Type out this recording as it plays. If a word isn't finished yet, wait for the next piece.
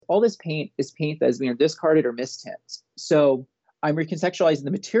all this paint is paint that is being discarded or mistint. So I'm recontextualizing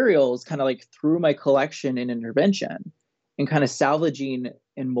the materials kind of like through my collection and intervention and kind of salvaging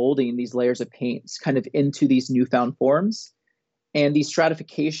and molding these layers of paints kind of into these newfound forms. And these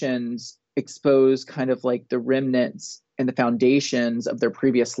stratifications expose kind of like the remnants and the foundations of their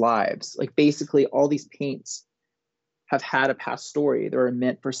previous lives. Like basically all these paints have had a past story. They were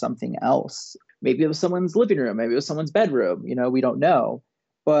meant for something else. Maybe it was someone's living room. Maybe it was someone's bedroom. We don't know.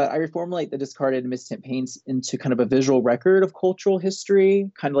 But I reformulate the discarded and mistint paints into kind of a visual record of cultural history,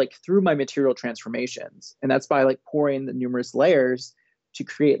 kind of like through my material transformations. And that's by like pouring the numerous layers to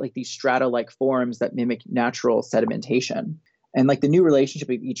create like these strata-like forms that mimic natural sedimentation. And like the new relationship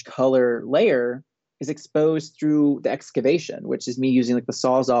of each color layer is exposed through the excavation, which is me using like the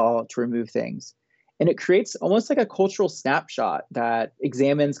Sawzall to remove things. And it creates almost like a cultural snapshot that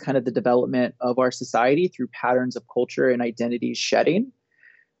examines kind of the development of our society through patterns of culture and identity shedding.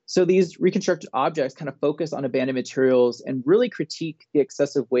 So these reconstructed objects kind of focus on abandoned materials and really critique the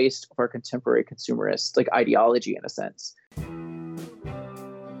excessive waste of our contemporary consumerist like ideology in a sense.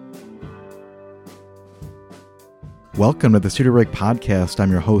 Welcome to the Studio Break Podcast. I'm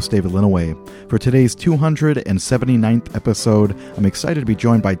your host, David Linaway. For today's 279th episode, I'm excited to be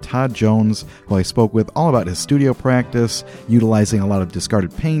joined by Todd Jones, who I spoke with all about his studio practice, utilizing a lot of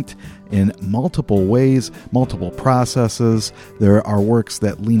discarded paint in multiple ways, multiple processes. There are works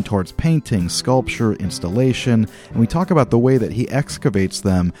that lean towards painting, sculpture, installation, and we talk about the way that he excavates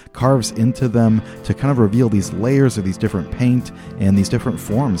them, carves into them to kind of reveal these layers of these different paint and these different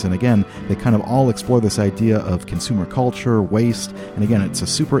forms. And again, they kind of all explore this idea of consumer culture, waste, and again, it's a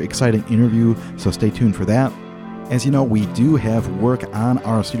super exciting interview, so stay tuned for that. As you know, we do have work on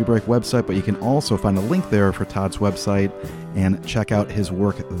our Studio Break website, but you can also find a link there for Todd's website and check out his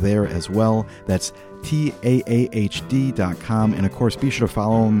work there as well. That's taahd.com. And of course, be sure to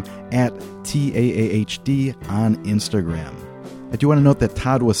follow him at taahd on Instagram. I do want to note that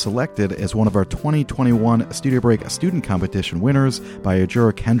Todd was selected as one of our 2021 Studio Break Student Competition winners by a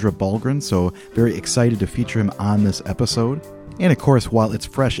juror, Kendra Balgren, so very excited to feature him on this episode. And of course, while it's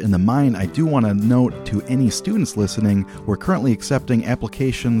fresh in the mind, I do want to note to any students listening, we're currently accepting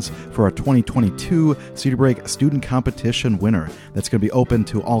applications for our 2022 Studio Break Student Competition winner. That's going to be open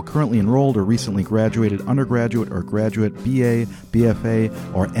to all currently enrolled or recently graduated undergraduate or graduate BA, BFA,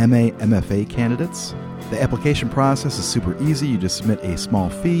 or MA, MFA candidates. The application process is super easy. You just submit a small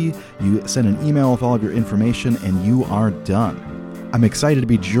fee, you send an email with all of your information, and you are done. I'm excited to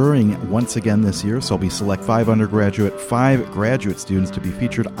be jurying once again this year, so I'll be select 5 undergraduate, 5 graduate students to be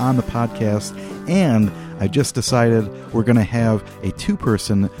featured on the podcast, and I just decided we're going to have a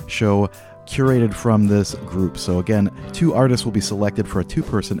 2-person show curated from this group. So again, 2 artists will be selected for a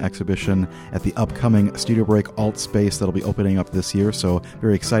 2-person exhibition at the upcoming Studio Break Alt Space that'll be opening up this year, so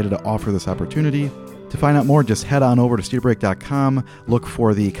very excited to offer this opportunity. To find out more, just head on over to studiobreak.com, look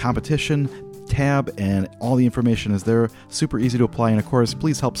for the competition tab, and all the information is there. Super easy to apply, and of course,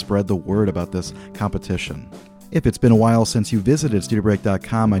 please help spread the word about this competition. If it's been a while since you visited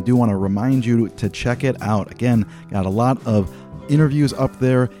studiobreak.com, I do want to remind you to check it out. Again, got a lot of interviews up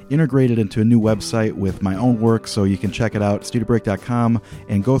there, integrated into a new website with my own work, so you can check it out, studiobreak.com,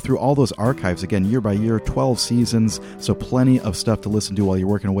 and go through all those archives, again, year by year, 12 seasons, so plenty of stuff to listen to while you're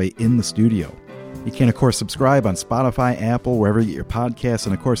working away in the studio. You can, of course, subscribe on Spotify, Apple, wherever you get your podcasts.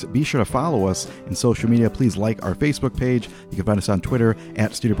 And, of course, be sure to follow us in social media. Please like our Facebook page. You can find us on Twitter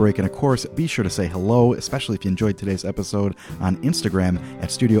at Studio Break. And, of course, be sure to say hello, especially if you enjoyed today's episode, on Instagram at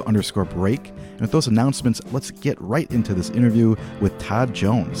Studio_Break. And with those announcements, let's get right into this interview with Todd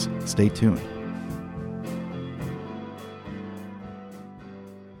Jones. Stay tuned.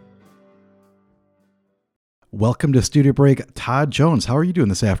 Welcome to Studio Break, Todd Jones. How are you doing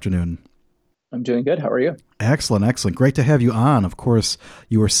this afternoon? I'm doing good. How are you? Excellent, excellent. Great to have you on. Of course,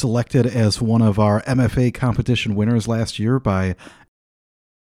 you were selected as one of our MFA competition winners last year by...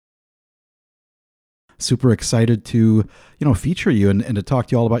 Super excited to, feature you and to talk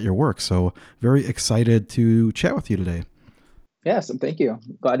to you all about your work. So very excited to chat with you today. Yes, and thank you.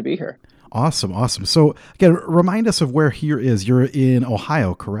 Glad to be here. Awesome, awesome. So again, remind us of where here is. You're in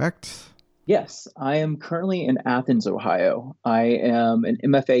Ohio, correct? Yes, I am currently in Athens, Ohio. I am an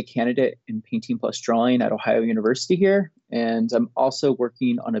MFA candidate in painting plus drawing at Ohio University here, and I'm also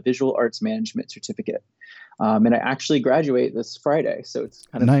working on a visual arts management certificate. And I actually graduate this Friday, so it's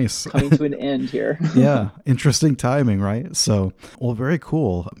kind of nice. Coming to an end here. Yeah, interesting timing, right? So, well, very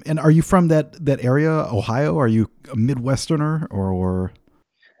cool. And are you from that area, Ohio? Are you a Midwesterner or?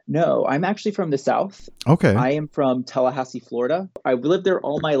 No, I'm actually from the South. Okay. I am from Tallahassee, Florida. I lived there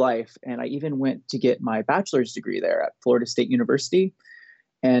all my life, and I even went to get my bachelor's degree there at Florida State University.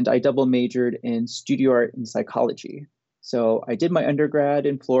 and I double majored in studio art and psychology. So I did my undergrad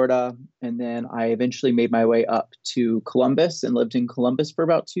in Florida, and then I eventually made my way up to Columbus and lived in Columbus for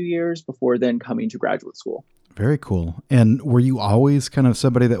about 2 years before then coming to graduate school. Very cool. And were you always kind of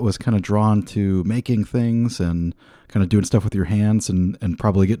somebody that was kind of drawn to making things and kind of doing stuff with your hands and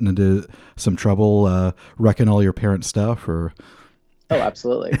probably getting into some trouble wrecking all your parents' stuff or? Oh,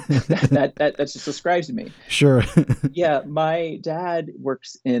 absolutely. That just describes me. Sure. Yeah, my dad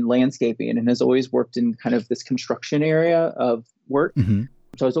works in landscaping and has always worked in kind of this construction area of work. Hmm.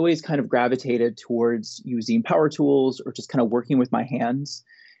 So I was always kind of gravitated towards using power tools or just kind of working with my hands.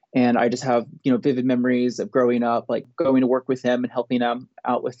 And I just have, vivid memories of growing up, like going to work with him and helping him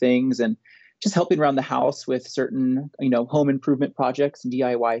out with things and just helping around the house with certain, home improvement projects and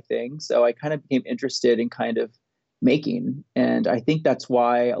DIY things. So I kind of became interested in kind of making. And I think that's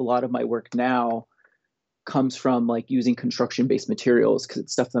why a lot of my work now comes from like using construction based materials because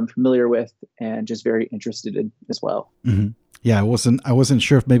it's stuff that I'm familiar with and just very interested in as well. Hmm. Yeah, I wasn't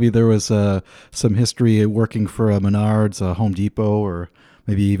sure if maybe there was some history working for a Menards, a Home Depot, or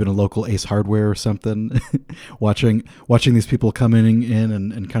maybe even a local Ace Hardware or something. watching these people coming in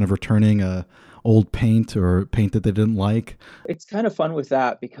and kind of returning old paint or paint that they didn't like. It's kind of fun with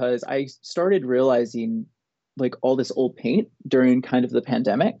that because I started realizing like all this old paint during kind of the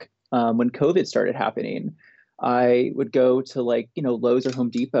pandemic when COVID started happening. I would go to like, Lowe's or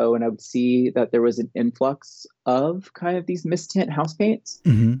Home Depot and I would see that there was an influx of kind of these mist-tint house paints.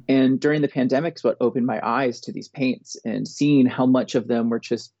 Hmm. And during the pandemic is what opened my eyes to these paints and seeing how much of them were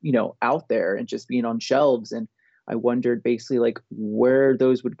just, out there and just being on shelves. And I wondered basically like where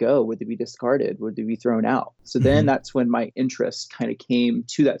those would go. Would they be discarded? Would they be thrown out? So then Hmm. that's when my interest kind of came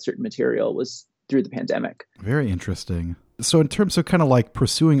to that certain material was through the pandemic. Very interesting. So in terms of kind of like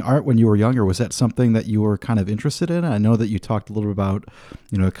pursuing art when you were younger, was that something that you were kind of interested in? I know that you talked a little bit about,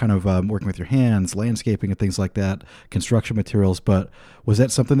 kind of working with your hands, landscaping and things like that, construction materials, but was that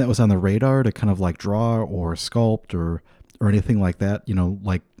something that was on the radar to kind of like draw or sculpt or anything like that,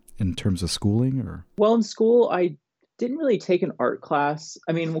 like in terms of schooling or? Well, in school, I didn't really take an art class.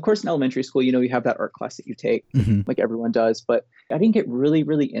 I mean, of course, in elementary school, you have that art class that you take, Hmm. like everyone does. But I didn't get really,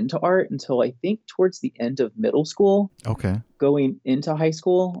 really into art until I think towards the end of middle school, Okay. going into high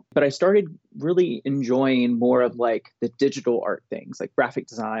school. But I started really enjoying more of like the digital art things, like graphic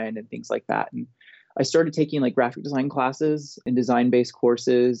design and things like that. And I started taking like graphic design classes and design based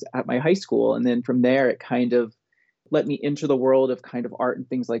courses at my high school. And then from there, it kind of let me enter the world of kind of art and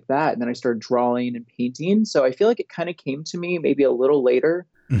things like that. And then I started drawing and painting. So I feel like it kind of came to me maybe a little later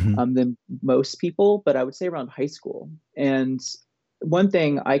Hmm. than most people, but I would say around high school. And one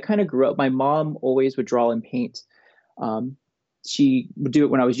thing I kind of grew up, my mom always would draw and paint. Um, she would do it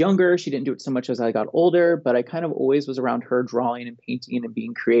when I was younger. She didn't do it so much as I got older, but I kind of always was around her drawing and painting and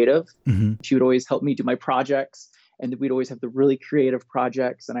being creative. Hmm. She would always help me do my projects, and we'd always have the really creative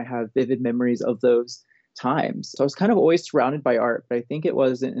projects. And I have vivid memories of those times. So I was kind of always surrounded by art, but I think it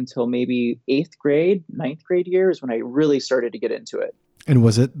wasn't until maybe eighth grade, ninth grade years when I really started to get into it. And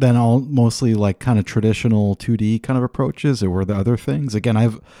was it then all mostly like kind of traditional 2D kind of approaches, or were there other things? Again,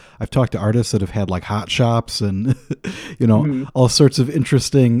 I've talked to artists that have had like hot shops and Mhm. all sorts of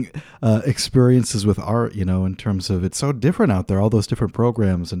interesting experiences with art. In terms of it's so different out there, all those different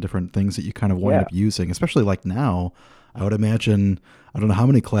programs and different things that you kind of wind Yeah. up using, especially like now. I would imagine I don't know how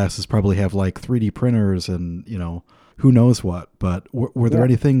many classes probably have like 3D printers and who knows what. But were there Yeah.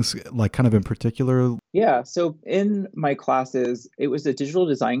 any things like kind of in particular? Yeah. So in my classes, it was a digital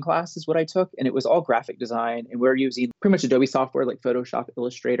design class is what I took, and it was all graphic design. And we are using pretty much Adobe software like Photoshop,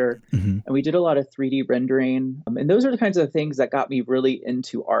 Illustrator. Hmm. And we did a lot of 3D rendering. And those are the kinds of things that got me really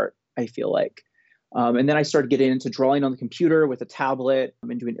into art, I feel like. And then I started getting into drawing on the computer with a tablet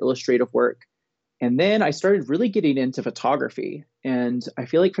and doing illustrative work. And then I started really getting into photography. And I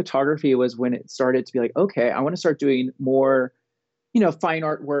feel like photography was when it started to be like, okay, I want to start doing more, fine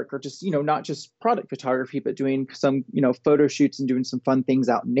art work or just, not just product photography, but doing some, photo shoots and doing some fun things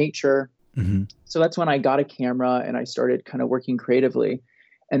out in nature. Hmm. So that's when I got a camera and I started kind of working creatively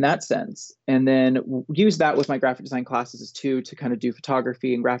in that sense. And then use that with my graphic design classes too, to kind of do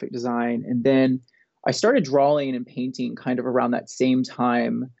photography and graphic design. And then I started drawing and painting kind of around that same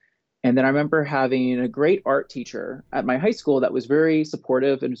time. And then I remember having a great art teacher at my high school that was very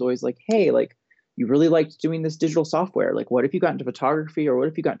supportive and was always like, hey, like, you really liked doing this digital software. Like, what if you got into photography or what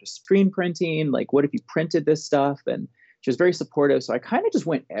if you got into screen printing? Like, what if you printed this stuff? And she was very supportive. So I kind of just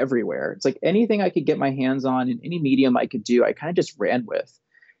went everywhere. It's like anything I could get my hands on in any medium I could do, I kind of just ran with.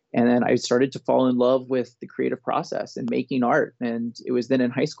 And then I started to fall in love with the creative process and making art. And it was then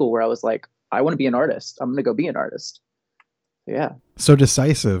in high school where I was like, I want to be an artist. I'm going to go be an artist. Yeah. So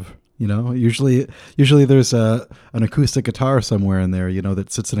decisive. Usually there's an acoustic guitar somewhere in there,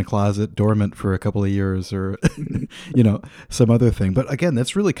 that sits in a closet dormant for a couple of years, or some other thing. But again,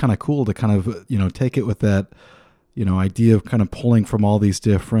 that's really kind of cool to kind of take it with that idea of kind of pulling from all these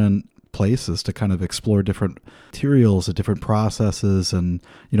different places to kind of explore different materials and different processes. And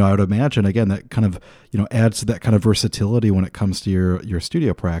I would imagine again that kind of adds to that kind of versatility when it comes to your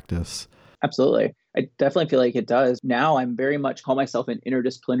studio practice. Absolutely. I definitely feel like it does. Now I'm very much call myself an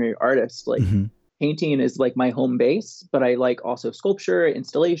interdisciplinary artist. Like Mm-hmm. painting is like my home base, but I like also sculpture,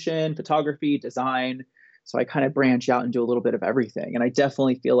 installation, photography, design. So I kind of branch out and do a little bit of everything. And I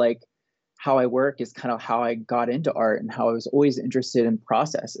definitely feel like how I work is kind of how I got into art and how I was always interested in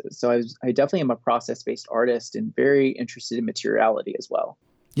processes. So I definitely am a process-based artist and very interested in materiality as well.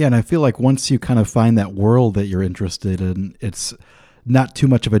 Yeah, and I feel like once you kind of find that world that you're interested in, it's not too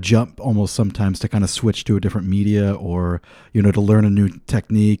much of a jump almost sometimes to kind of switch to a different media, or to learn a new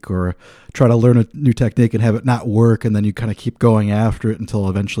technique, or try to learn a new technique and have it not work, and then you kind of keep going after it until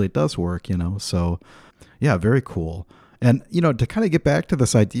eventually it does work. So yeah, very cool. And to kind of get back to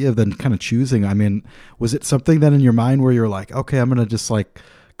this idea of then kind of choosing, I mean, was it something then in your mind where you're like, okay, I'm going to just like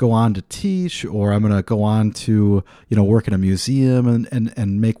go on to teach, or I'm going to go on to, work in a museum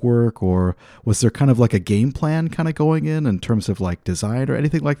and make work? Or was there kind of like a game plan kind of going in terms of like design or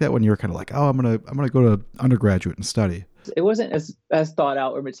anything like that when you were kind of like, oh, I'm going to go to undergraduate and study? It wasn't as thought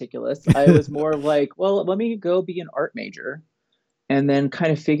out or meticulous. I was more of like, well, let me go be an art major and then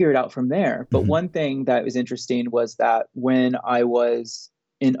kind of figure it out from there. But Mm-hmm. one thing that was interesting was that when I was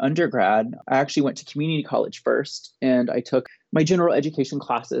in undergrad, I actually went to community college first, and I took my general education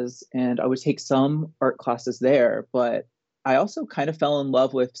classes, and I would take some art classes there. But I also kind of fell in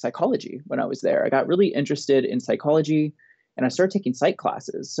love with psychology when I was there. I got really interested in psychology, and I started taking psych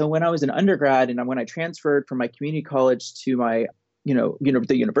classes. So when I was an undergrad and when I transferred from my community college to my, the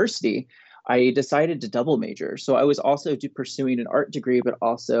university, I decided to double major. So I was also pursuing an art degree, but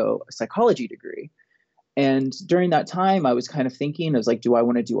also a psychology degree. And during that time, I was kind of thinking, I was like, do I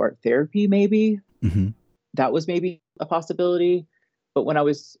want to do art therapy? Maybe Mm-hmm. that was maybe a possibility. But when I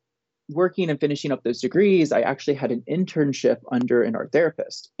was working and finishing up those degrees, I actually had an internship under an art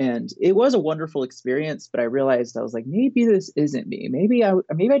therapist. And it was a wonderful experience, but I realized I was like, maybe this isn't me. Maybe I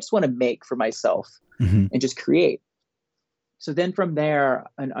just want to make for myself Mm-hmm. and just create. So then from there,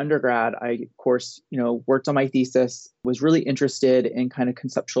 an undergrad, I, of course, worked on my thesis, was really interested in kind of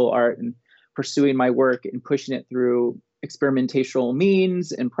conceptual art and pursuing my work and pushing it through experimental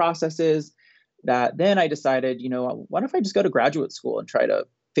means and processes. That then I decided, what if I just go to graduate school and try to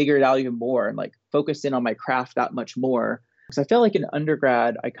figure it out even more and like focus in on my craft that much more? Because I felt like in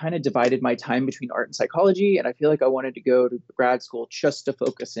undergrad, I kind of divided my time between art and psychology. And I feel like I wanted to go to grad school just to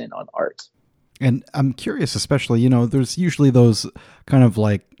focus in on art. And I'm curious, especially, there's usually those kind of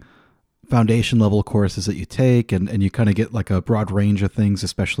like foundation level courses that you take, and you kind of get like a broad range of things,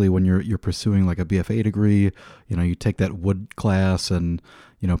 especially when you're pursuing like a BFA degree. You take that wood class and,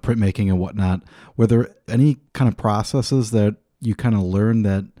 printmaking and whatnot. Were there any kind of processes that you kind of learned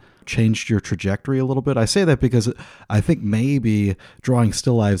that changed your trajectory a little bit? I say that because I think maybe drawing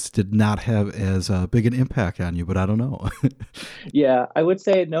still lives did not have as big an impact on you, but I don't know. Yeah, I would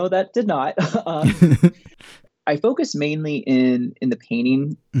say no, that did not. I focused mainly in the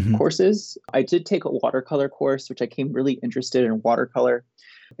painting Mm-hmm. courses. I did take a watercolor course, which I came really interested in watercolor.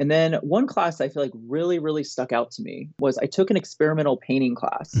 And then one class I feel like really, really stuck out to me was I took an experimental painting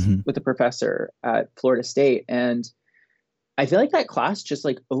class Mm-hmm. with a professor at Florida State. And I feel like that class just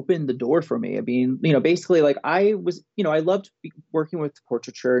like opened the door for me. I mean, basically like I was, I loved working with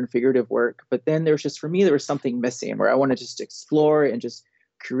portraiture and figurative work, but then there's just, for me, there was something missing where I want to just explore and just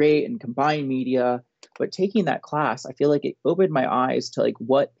create and combine media. But taking that class, I feel like it opened my eyes to like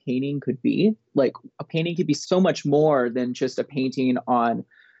what painting could be. Like a painting could be so much more than just a painting on,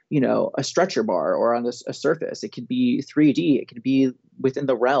 a stretcher bar or on a surface. It could be 3D. It could be within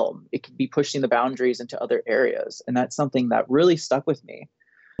the realm. It could be pushing the boundaries into other areas. And that's something that really stuck with me.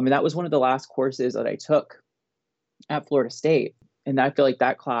 I mean, that was one of the last courses that I took at Florida State. And I feel like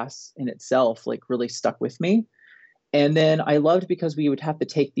that class in itself like really stuck with me. And then I loved because we would have to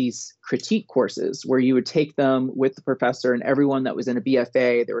take these critique courses where you would take them with the professor and everyone that was in a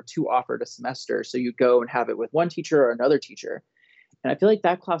BFA. There were 2 offered a semester. So you'd go and have it with one teacher or another teacher. And I feel like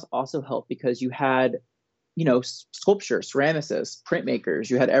that class also helped because you had, sculptors, ceramicists,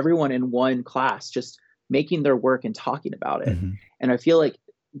 printmakers. You had everyone in one class just making their work and talking about it. Mm-hmm. And I feel like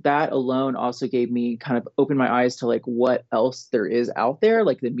that alone also gave me kind of opened my eyes to like what else there is out there,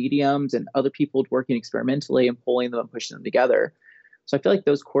 like the mediums and other people working experimentally and pulling them and pushing them together. So I feel like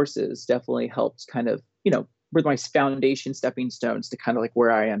those courses definitely helped kind of, were my foundation stepping stones to kind of like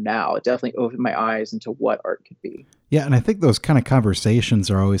where I am now. It definitely opened my eyes into what art could be. Yeah, and I think those kind of conversations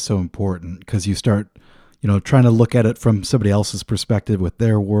are always so important because you start, trying to look at it from somebody else's perspective with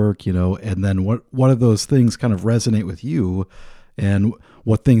their work, and then what of those things kind of resonate with you, and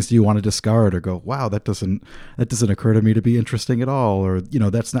what things do you want to discard or go, wow, that doesn't occur to me to be interesting at all, or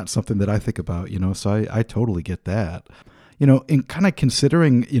that's not something that I think about, so I totally get that. In kind of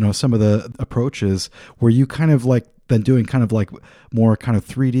considering, some of the approaches, were you kind of like then doing kind of like more kind of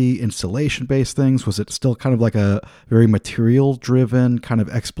 3D installation based things? Was it still kind of like a very material driven kind of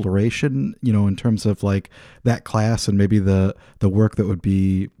exploration, in terms of like that class and maybe the work that would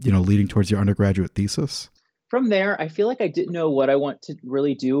be, leading towards your undergraduate thesis? From there, I feel like I didn't know what I want to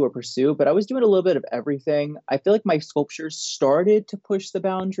really do or pursue, but I was doing a little bit of everything. I feel like my sculptures started to push the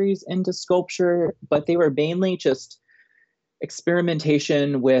boundaries into sculpture, but they were mainly just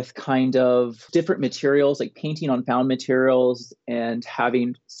experimentation with kind of different materials, like painting on found materials and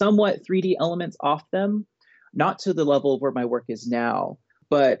having somewhat 3D elements off them, not to the level of where my work is now.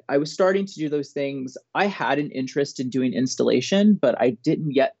 But I was starting to do those things. I had an interest in doing installation, but I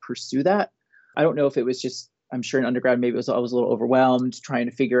didn't yet pursue that. I don't know if it was just, I'm sure in undergrad, maybe I was a little overwhelmed trying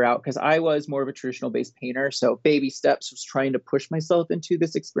to figure out, because I was more of a traditional based painter. So baby steps was trying to push myself into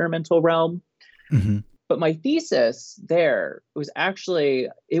this experimental realm. Mm-hmm. But my thesis there was actually,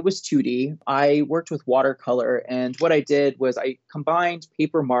 it was 2D. I worked with watercolor. And what I did was I combined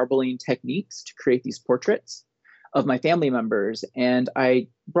paper marbling techniques to create these portraits of my family members. And I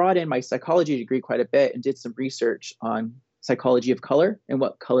brought in my psychology degree quite a bit and did some research on psychology of color and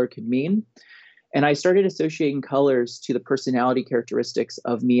what color could mean. And I started associating colors to the personality characteristics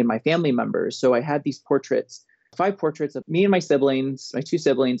of me and my family members. So I had these portraits, 5 portraits of me and my siblings, my 2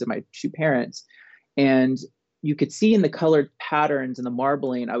 siblings and my 2 parents. And you could see in the colored patterns and the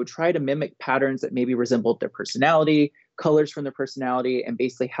marbling, I would try to mimic patterns that maybe resembled their personality, colors from their personality, and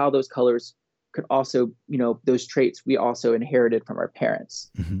basically how those colors could also, those traits we also inherited from our parents.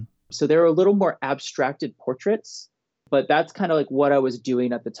 Mm-hmm. So they were a little more abstracted portraits, but that's kind of like what I was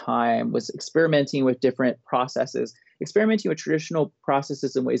doing at the time, was experimenting with different processes, experimenting with traditional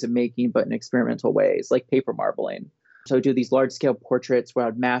processes and ways of making, but in experimental ways, like paper marbling. So I would do these large scale portraits where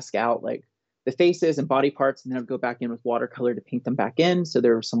I'd mask out like the faces and body parts, and then I'd go back in with watercolor to paint them back in. So they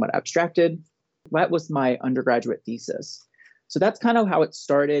were somewhat abstracted. That was my undergraduate thesis. So that's kind of how it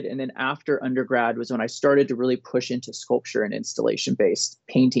started. And then after undergrad was when I started to really push into sculpture and installation-based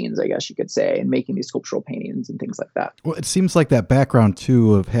paintings, I guess you could say, and making these sculptural paintings and things like that. Well, it seems like that background,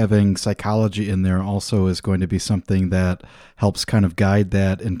 too, of having psychology in there also is going to be something that helps kind of guide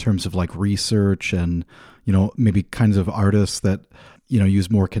that in terms of like research and, maybe kinds of artists that use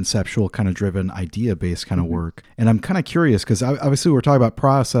more conceptual kind of driven idea-based kind of work. And I'm kind of curious because obviously we're talking about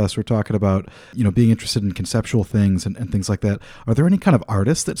process, we're talking about, being interested in conceptual things and things like that. Are there any kind of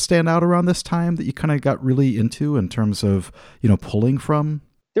artists that stand out around this time that you kind of got really into in terms of, pulling from?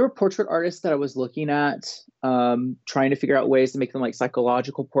 There were portrait artists that I was looking at, trying to figure out ways to make them like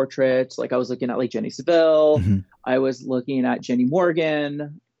psychological portraits. Like I was looking at like Jenny Saville. Mm-hmm. I was looking at Jenny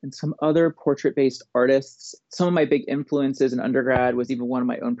Morgan and some other portrait-based artists. Some of my big influences in undergrad was even one of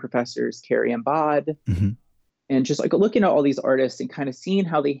my own professors, Carrie M. Bod. Mm-hmm. And just like looking at all these artists and kind of seeing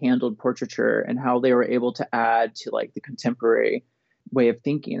how they handled portraiture and how they were able to add to like the contemporary way of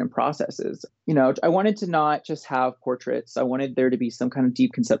thinking and processes. I wanted to not just have portraits. I wanted there to be some kind of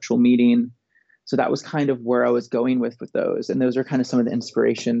deep conceptual meaning. So that was kind of where I was going with those. And those are kind of some of the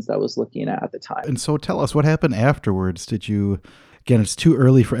inspirations that I was looking at the time. And so tell us what happened afterwards. Again, it's too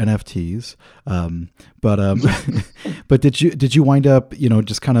early for NFTs, but did you wind up,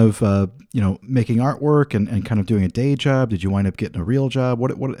 just kind of, making artwork and kind of doing a day job? Did you wind up getting a real job?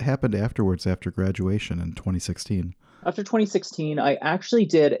 What happened afterwards after graduation in 2016? After 2016, I actually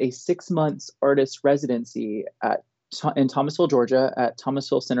did a 6 months artist residency in Thomasville, Georgia, at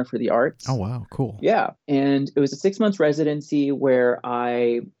Thomasville Center for the Arts. Oh, wow. Cool. Yeah. And it was a 6 months residency where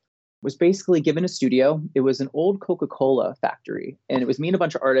I was basically given a studio. It was an old Coca-Cola factory, and it was me and a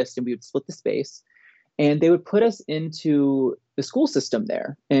bunch of artists, and we would split the space, and they would put us into the school system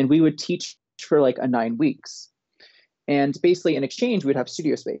there, and we would teach for like 9 weeks. And basically in exchange, we'd have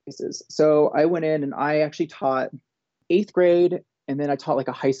studio spaces. So I went in and I actually taught 8th grade, and then I taught like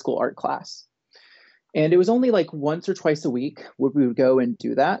a high school art class. And it was only like once or twice a week where we would go and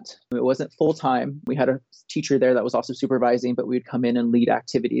do that. It wasn't full time. We had a teacher there that was also supervising, but we would come in and lead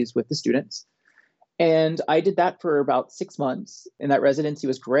activities with the students. And I did that for about 6 months. And that residency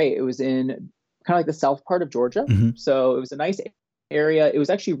was great. It was in kind of like the south part of Georgia. Mm-hmm. So it was a nice area. It was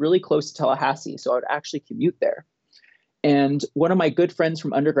actually really close to Tallahassee. So I would actually commute there. And one of my good friends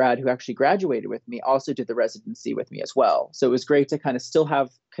from undergrad who actually graduated with me also did the residency with me as well. So it was great to kind of still have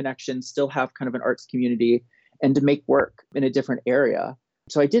connections, still have kind of an arts community, and to make work in a different area.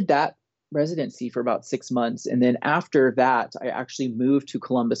 So I did that residency for about 6 months. And then after that, I actually moved to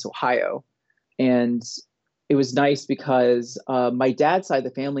Columbus, Ohio. And it was nice because my dad's side of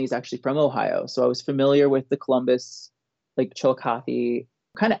the family is actually from Ohio. So I was familiar with the Columbus, like Chillicothe,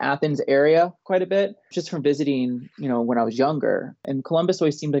 kind of Athens area quite a bit, just from visiting, when I was younger. And Columbus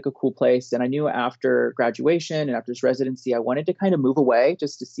always seemed like a cool place. And I knew after graduation and after this residency, I wanted to kind of move away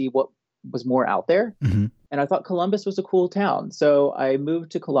just to see what was more out there. Mm-hmm. And I thought Columbus was a cool town. So I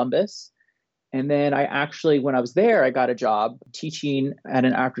moved to Columbus. And then I actually, when I was there, I got a job teaching at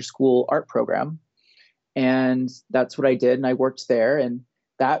an after-school art program. And that's what I did. And I worked there. And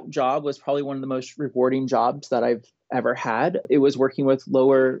that job was probably one of the most rewarding jobs that I've ever had. It was working with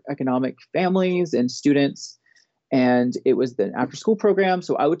lower economic families and students. And it was the after-school program.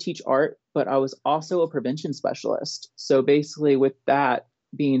 So I would teach art, but I was also a prevention specialist. So basically, with that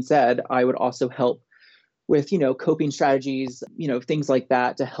being said, I would also help with, coping strategies, things like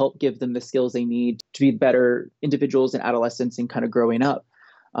that to help give them the skills they need to be better individuals and adolescents and kind of growing up,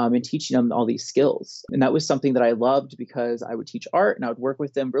 and teaching them all these skills. And that was something that I loved because I would teach art and I would work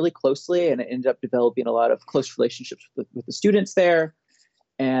with them really closely. And I ended up developing a lot of close relationships with the students there.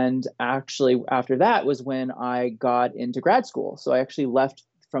 And actually, after that was when I got into grad school. So I actually left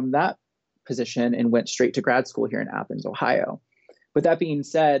from that position and went straight to grad school here in Athens, Ohio. But that being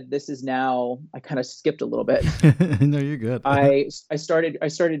said, this is now, I kind of skipped a little bit. No, you're good. I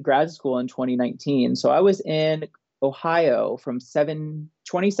started grad school in 2019. So I was in Ohio from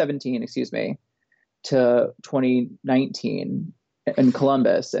 2017, to 2019 in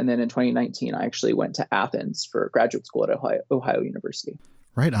Columbus. And then in 2019, I actually went to Athens for graduate school at Ohio University.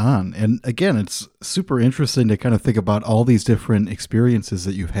 Right on. And again, it's super interesting to kind of think about all these different experiences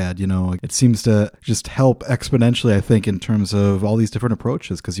that you've had. It seems to just help exponentially, I think, in terms of all these different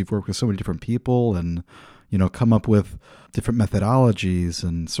approaches, because you've worked with so many different people and, come up with different methodologies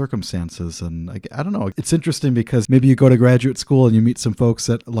and circumstances. And I don't know, it's interesting because maybe you go to graduate school and you meet some folks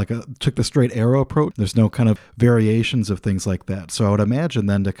that took the straight arrow approach. There's no kind of variations of things like that. So I would imagine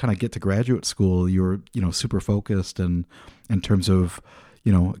then to kind of get to graduate school, you're, super focused and in terms of,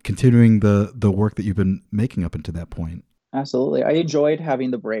 continuing the work that you've been making up until that point. Absolutely. I enjoyed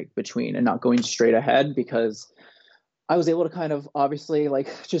having the break between and not going straight ahead because I was able to kind of obviously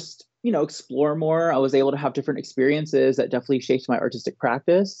just, explore more. I was able to have different experiences that definitely shaped my artistic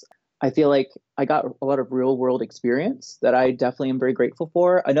practice. I feel like I got a lot of real world experience that I definitely am very grateful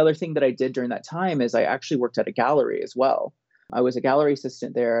for. Another thing that I did during that time is I actually worked at a gallery as well. I was a gallery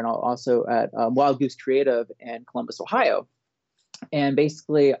assistant there and also at Wild Goose Creative in Columbus, Ohio. And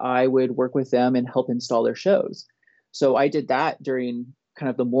basically, I would work with them and help install their shows. So I did that during kind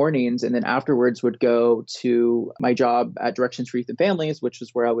of the mornings, and then afterwards would go to my job at Directions for Youth and Families, which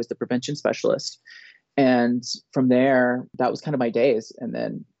was where I was the prevention specialist. And from there, that was kind of my days. And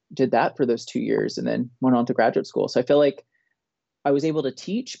then did that for those 2 years and then went on to graduate school. So I feel like I was able to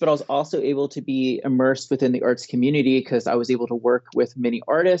teach, but I was also able to be immersed within the arts community because I was able to work with many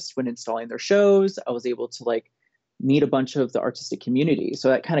artists when installing their shows. I was able to meet a bunch of the artistic community. So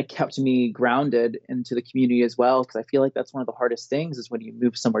that kind of kept me grounded into the community as well. Because I feel like that's one of the hardest things is when you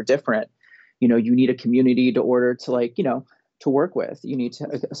move somewhere different, you need a community to order to to work with. You need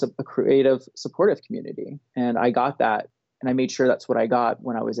a creative, supportive community. And I got that. And I made sure that's what I got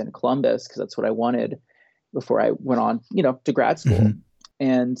when I was in Columbus, because that's what I wanted before I went on, to grad school. Mm-hmm.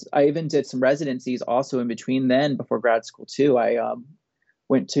 And I even did some residencies also in between then before grad school too. I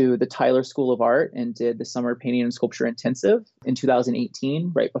went to the Tyler School of Art and did the Summer Painting and Sculpture Intensive in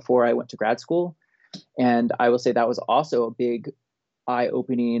 2018, right before I went to grad school. And I will say that was also a big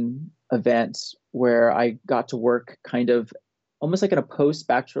eye-opening event where I got to work kind of almost like in a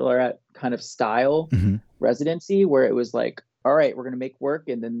post-bachelorette kind of style residency, where it was like, all right, we're going to make work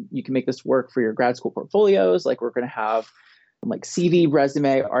and then you can make this work for your grad school portfolios. We're going to have CV,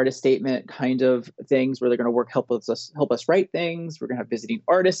 resume, artist statement kind of things where they're going to help us write things. We're going to have visiting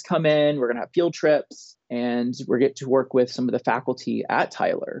artists come in. We're going to have field trips, and we're get to work with some of the faculty at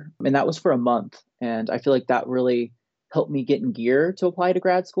Tyler. And that was for a month. And I feel like that really helped me get in gear to apply to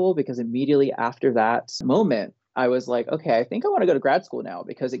grad school, because immediately after that moment, I was like, okay, I think I want to go to grad school now,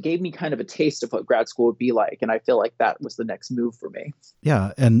 because it gave me kind of a taste of what grad school would be like. And I feel like that was the next move for me.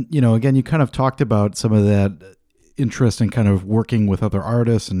 Yeah. And, again, you kind of talked about some of that interest in kind of working with other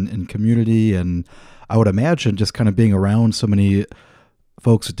artists and community. And I would imagine just kind of being around so many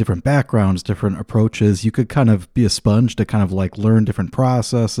folks with different backgrounds, different approaches. You could kind of be a sponge to kind of like learn different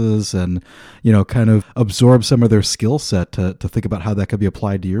processes and, kind of absorb some of their skill set to think about how that could be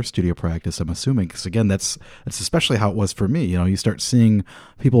applied to your studio practice, I'm assuming. Because again, that's especially how it was for me. You start seeing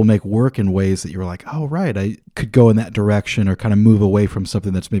people make work in ways that you're like, oh, right, I could go in that direction, or kind of move away from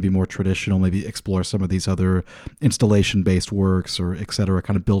something that's maybe more traditional, maybe explore some of these other installation-based works or et cetera,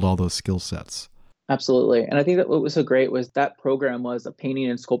 kind of build all those skill sets. Absolutely. And I think that what was so great was that program was a painting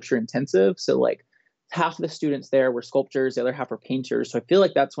and sculpture intensive. So like half of the students there were sculptors, the other half were painters. So I feel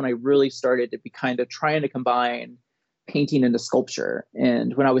like that's when I really started to be kind of trying to combine painting into sculpture.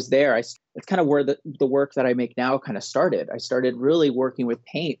 And when I was there, it's kind of where the work that I make now kind of started. I started really working with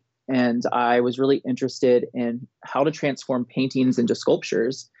paint, and I was really interested in how to transform paintings into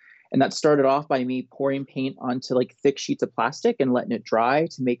sculptures. And that started off by me pouring paint onto like thick sheets of plastic and letting it dry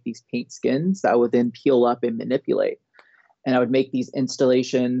to make these paint skins that I would then peel up and manipulate. And I would make these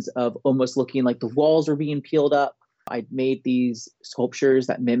installations of almost looking like the walls were being peeled up. I made these sculptures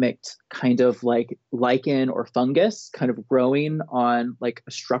that mimicked kind of like lichen or fungus kind of growing on like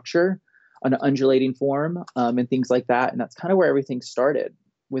a structure on an undulating form, and things like that. And that's kind of where everything started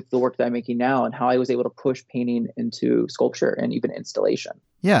with the work that I'm making now, and how I was able to push painting into sculpture and even installation.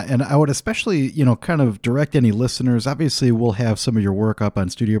 Yeah, and I would especially, kind of direct any listeners. Obviously, we'll have some of your work up on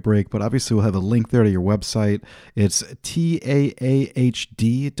Studio Break, but obviously we'll have a link there to your website. It's taahd.com.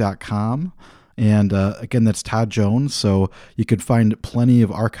 And again, that's Todd Jones. So you could find plenty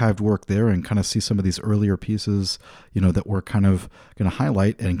of archived work there and kind of see some of these earlier pieces, that we're kind of going to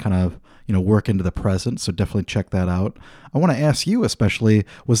highlight and kind of, work into the present. So definitely check that out. I want to ask you especially,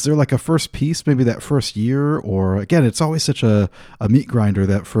 was there like a first piece, maybe that first year? Or again, it's always such a meat grinder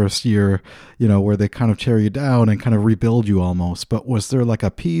that first year, where they kind of tear you down and kind of rebuild you almost. But was there like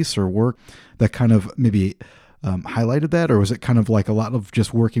a piece or work that kind of maybe highlighted that, or was it kind of like a lot of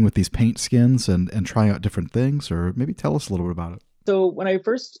just working with these paint skins and trying out different things? Or maybe tell us a little bit about it. So when I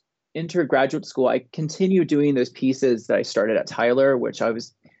first entered graduate school, I continued doing those pieces that I started at Tyler, which I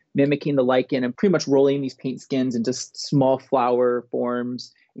was mimicking the lichen and pretty much rolling these paint skins into small flower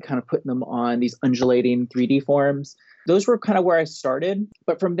forms and kind of putting them on these undulating 3D forms. Those were kind of where I started.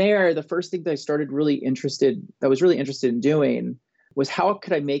 But from there, the first thing that I was really interested in doing was how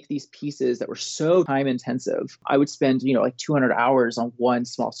could I make these pieces that were so time intensive? I would spend, like 200 hours on one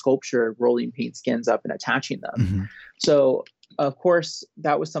small sculpture, rolling paint skins up and attaching them. Mm-hmm. So of course,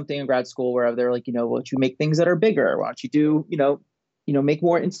 that was something in grad school where they're like, why don't you make things that are bigger? Why don't you do, make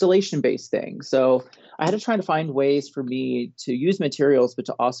more installation-based things? So I had to try to find ways for me to use materials, but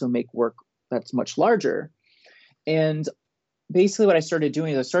to also make work that's much larger. And basically what I started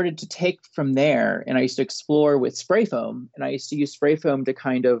doing is I started to take from there, and I used to explore with spray foam. And I used to use spray foam to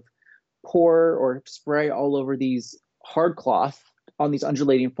kind of pour or spray all over these hard cloth on these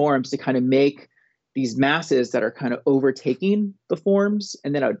undulating forms to kind of make these masses that are kind of overtaking the forms.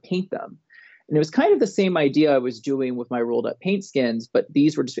 And then I would paint them. And it was kind of the same idea I was doing with my rolled up paint skins, but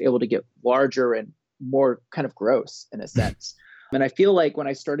these were just able to get larger and more kind of gross in a sense. And I feel like when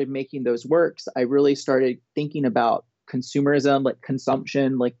I started making those works, I really started thinking about consumerism, like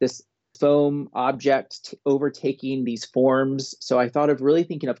consumption, like this foam object overtaking these forms. So I thought of really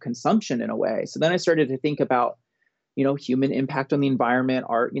thinking of consumption in a way. So then I started to think about, human impact on the environment,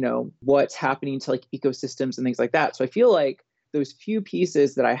 art, what's happening to like ecosystems and things like that. So I feel like those few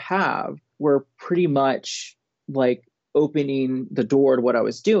pieces that I have were pretty much like opening the door to what I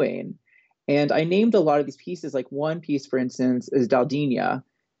was doing. And I named a lot of these pieces. Like one piece, for instance, is Daldenia.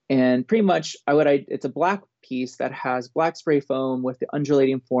 And pretty much it's a black piece that has black spray foam with the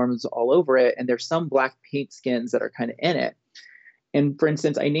undulating forms all over it. And there's some black paint skins that are kind of in it. And for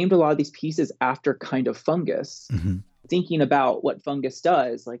instance, I named a lot of these pieces after kind of fungus. Mm-hmm. Thinking about what fungus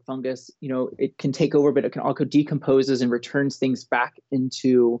does, like fungus, it can take over, but it can also decomposes and returns things back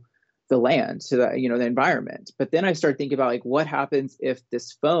into the land, to the, the environment. But then I started thinking about like, what happens if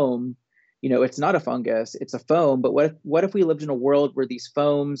this foam, it's not a fungus, it's a foam. But what if we lived in a world where these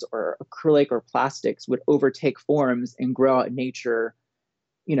foams or acrylic or plastics would overtake forms and grow out in nature?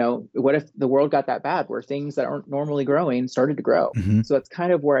 What if the world got that bad where things that aren't normally growing started to grow? Mm-hmm. So that's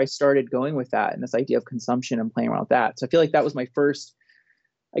kind of where I started going with that, and this idea of consumption and playing around with that. So I feel like that was my first,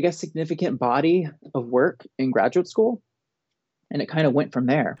 significant body of work in graduate school. And it kind of went from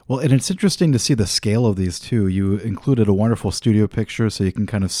there. Well, and it's interesting to see the scale of these too. You included a wonderful studio picture so you can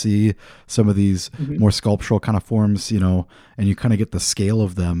kind of see some of these mm-hmm. more sculptural kind of forms, and you kind of get the scale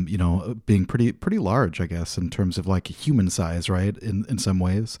of them, being pretty large, I guess, in terms of like human size, right? In some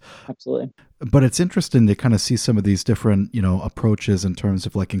ways. Absolutely. But it's interesting to kind of see some of these different, approaches in terms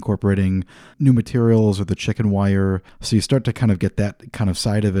of like incorporating new materials or the chicken wire. So you start to kind of get that kind of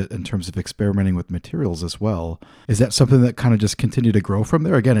side of it in terms of experimenting with materials as well. Is that something that kind of just continued to grow from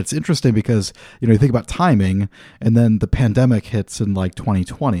there? Again, it's interesting because, you think about timing and then the pandemic hits in like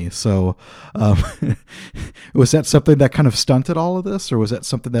 2020. So was that something that kind of stunted all of this, or was that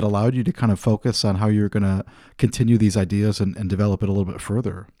something that allowed you to kind of focus on how you're going to continue these ideas and develop it a little bit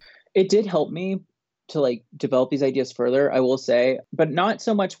further? It did help me to like develop these ideas further, I will say, but not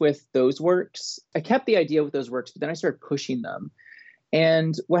so much with those works. I kept the idea with those works, but then I started pushing them.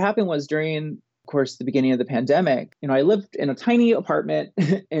 And what happened was during, of course, the beginning of the pandemic, I lived in a tiny apartment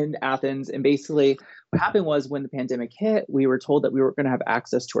in Athens. And basically what happened was when the pandemic hit, we were told that we weren't going to have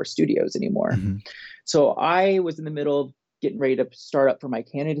access to our studios anymore. Mm-hmm. So I was in the middle of getting ready to start up for my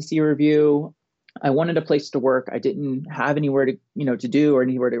candidacy review. I wanted a place to work. I didn't have anywhere to do or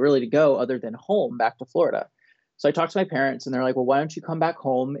anywhere to really to go other than home back to Florida. So I talked to my parents and they're like, well, why don't you come back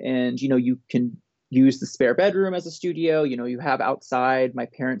home and, you can use the spare bedroom as a studio. You have outside. My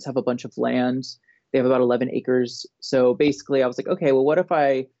parents have a bunch of land. They have about 11 acres. So basically I was like, okay, well, what if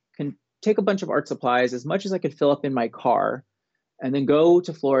I can take a bunch of art supplies, as much as I could fill up in my car, and then go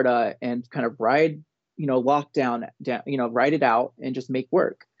to Florida and kind of ride, lockdown down, ride it out and just make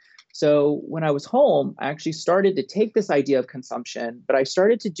work. So when I was home, I actually started to take this idea of consumption, but I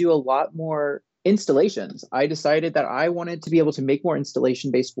started to do a lot more installations. I decided that I wanted to be able to make more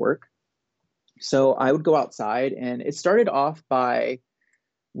installation-based work. So I would go outside, and it started off by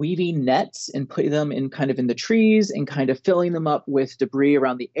weaving nets and putting them in kind of in the trees and kind of filling them up with debris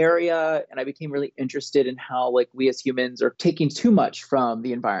around the area. And I became really interested in how like we as humans are taking too much from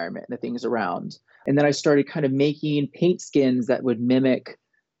the environment and the things around. And then I started kind of making paint skins that would mimic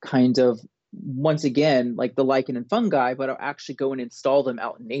kind of, once again, like the lichen and fungi, but I'll actually go and install them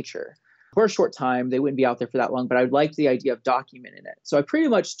out in nature. For a short time, they wouldn't be out there for that long, but I liked the idea of documenting it. So I pretty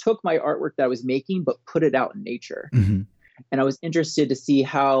much took my artwork that I was making, but put it out in nature. Mm-hmm. And I was interested to see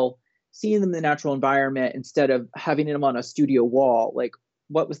how seeing them in the natural environment instead of having them on a studio wall, like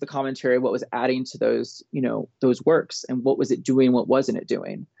what was the commentary, what was adding to those, those works, and what was it doing, what wasn't it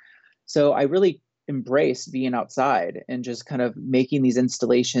doing? So I really embraced being outside and just kind of making these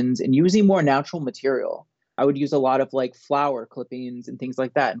installations and using more natural material. I would use a lot of like flower clippings and things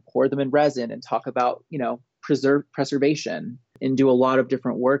like that and pour them in resin and talk about, preservation, and do a lot of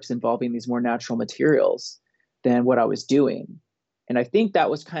different works involving these more natural materials than what I was doing. And I think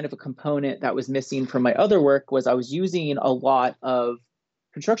that was kind of a component that was missing from my other work, was I was using a lot of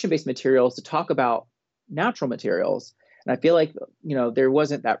construction-based materials to talk about natural materials. And I feel like, there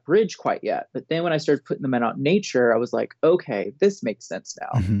wasn't that bridge quite yet. But then when I started putting them out in nature, I was like, okay, this makes sense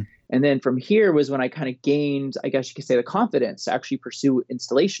now. Mm-hmm. And then from here was when I kind of gained, I guess you could say, the confidence to actually pursue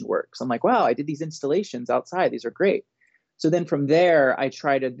installation work. So I'm like, wow, I did these installations outside. These are great. So then from there, I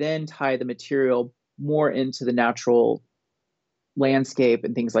try to then tie the material more into the natural landscape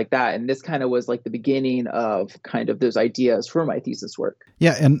and things like that. And this kind of was like the beginning of kind of those ideas for my thesis work.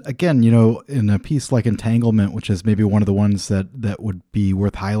 Yeah. And again, in a piece like Entanglement, which is maybe one of the ones that would be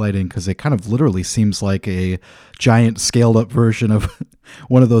worth highlighting, because it kind of literally seems like a giant scaled up version of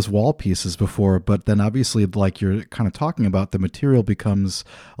one of those wall pieces before. But then obviously, like you're kind of talking about, the material becomes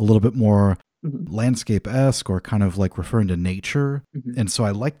a little bit more landscape-esque, or kind of like referring to nature. Mm-hmm. And so I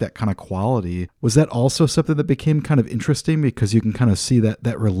like that kind of quality. Was that also something that became kind of interesting because you can kind of see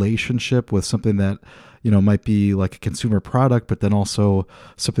that relationship with something that, might be like a consumer product, but then also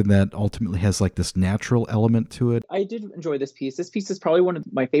something that ultimately has like this natural element to it? I did enjoy this piece. This piece is probably one of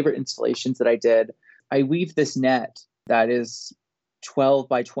my favorite installations that I did. I weaved this net that is 12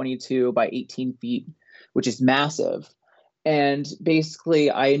 by 22 by 18 feet, which is massive. And basically,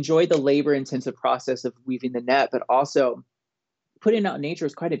 I enjoyed the labor-intensive process of weaving the net, but also putting it out in nature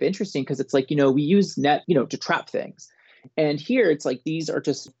is kind of interesting because it's like, we use net, to trap things. And here it's like these are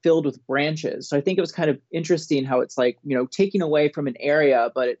just filled with branches. So I think it was kind of interesting how it's like, taking away from an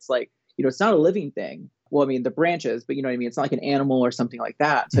area, but it's like, it's not a living thing. Well, I mean, the branches, but you know what I mean? It's not like an animal or something like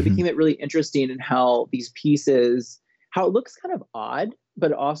that. So it became it really interesting in how these pieces, how it looks kind of odd,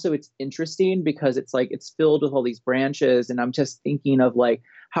 but also it's interesting because it's like it's filled with all these branches. And I'm just thinking of like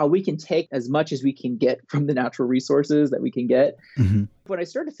how we can take as much as we can get from the natural resources that we can get. Mm-hmm. When I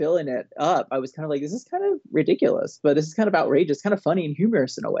started filling it up, I was kind of like, this is kind of ridiculous, but this is kind of outrageous, kind of funny and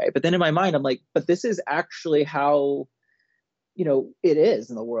humorous in a way. But then in my mind, I'm like, but this is actually how, it is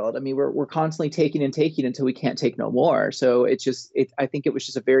in the world. I mean, we're constantly taking and taking until we can't take no more. So it's just, I think it was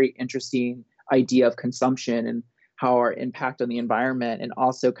just a very interesting idea of consumption and how our impact on the environment, and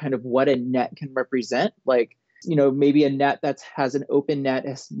also kind of what a net can represent. Like, maybe a net that has an open net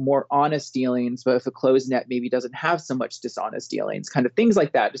has more honest dealings, but if a closed net maybe doesn't have so much dishonest dealings, kind of things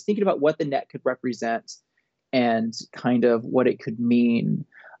like that. Just thinking about what the net could represent and kind of what it could mean.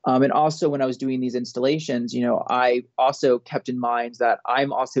 And also when I was doing these installations, I also kept in mind that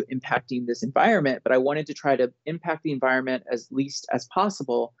I'm also impacting this environment, but I wanted to try to impact the environment as least as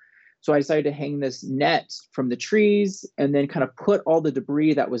possible. So I decided to hang this net from the trees and then kind of put all the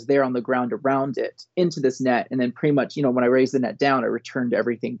debris that was there on the ground around it into this net. And then pretty much, when I raised the net down, I returned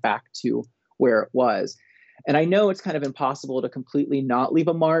everything back to where it was. And I know it's kind of impossible to completely not leave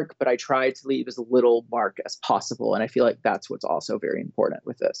a mark, but I tried to leave as little mark as possible. And I feel like that's what's also very important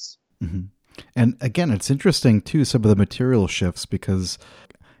with this. Mm-hmm. And again, it's interesting too, some of the material shifts, because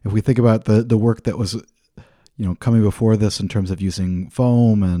if we think about the work that was coming before this in terms of using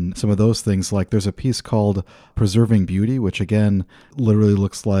foam and some of those things, like there's a piece called Preserving Beauty, which again, literally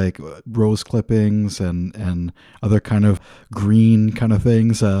looks like rose clippings and other kind of green kind of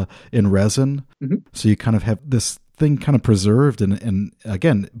things in resin. Mm-hmm. So you kind of have this thing kind of preserved and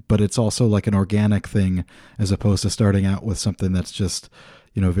again, but it's also like an organic thing as opposed to starting out with something that's just,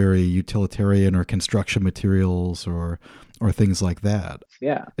 very utilitarian or construction materials or things like that.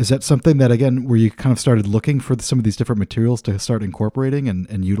 Yeah. Is that something that, again, where you kind of started looking for some of these different materials to start incorporating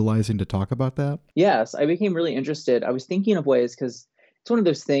and utilizing to talk about that? Yes, I became really interested. I was thinking of ways, because it's one of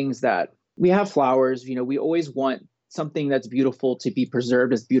those things that we have flowers, we always want something that's beautiful to be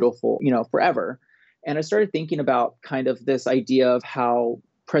preserved as beautiful, forever. And I started thinking about kind of this idea of how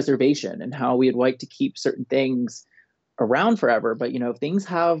preservation and how we'd like to keep certain things around forever, but things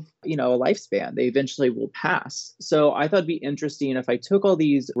have a lifespan. They eventually will pass. So I thought it'd be interesting if I took all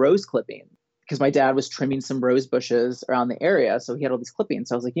these rose clippings, because my dad was trimming some rose bushes around the area, so he had all these clippings.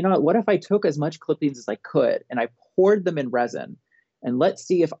 So I was like, what if I took as much clippings as I could and I poured them in resin, and let's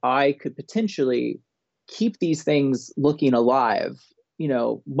see if I could potentially keep these things looking alive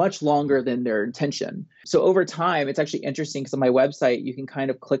much longer than their intention. So over time, it's actually interesting because on my website, you can kind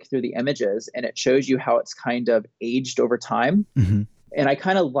of click through the images and it shows you how it's kind of aged over time. Mm-hmm. And I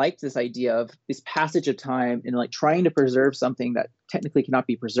kind of liked this idea of this passage of time and like trying to preserve something that technically cannot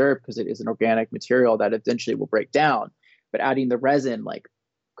be preserved because it is an organic material that eventually will break down. But adding the resin, like,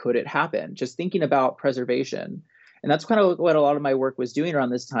 could it happen? Just thinking about preservation. And that's kind of what a lot of my work was doing around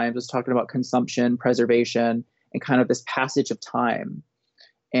this time, was talking about consumption, preservation, and kind of this passage of time.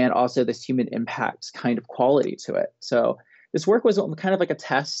 And also this human impact kind of quality to it. So this work was kind of like a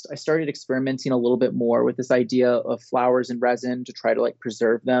test. I started experimenting a little bit more with this idea of flowers and resin to try to like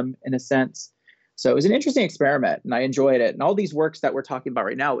preserve them in a sense. So it was an interesting experiment and I enjoyed it. And all these works that we're talking about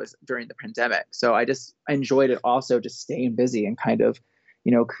right now was during the pandemic. So I enjoyed it also, just staying busy and kind of,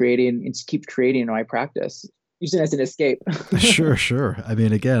 creating and keep creating in my practice, using it as an escape. Sure. I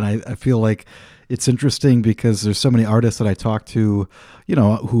mean, again, I feel like it's interesting because there's so many artists that I talk to,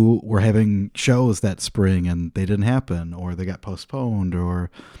 who were having shows that spring and they didn't happen, or they got postponed,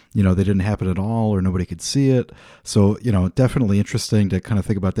 or, they didn't happen at all, or nobody could see it. So, definitely interesting to kind of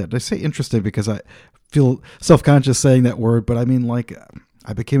think about that. And I say interesting because I feel self-conscious saying that word, but I mean, like,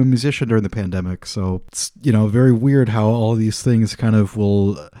 I became a musician during the pandemic. So it's, very weird how all these things kind of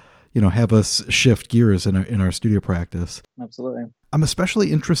will have us shift gears in our studio practice. Absolutely. I'm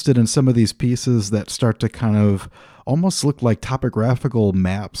especially interested in some of these pieces that start to kind of almost look like topographical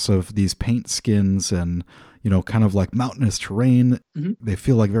maps of these paint skins and, kind of like mountainous terrain. Mm-hmm. They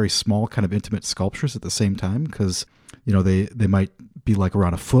feel like very small, kind of intimate sculptures at the same time because, they might be like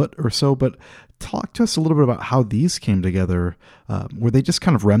around a foot or so. But talk to us a little bit about how these came together. Were they just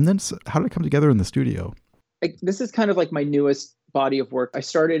kind of remnants? How did it come together in the studio? This is kind of like my newest body of work. I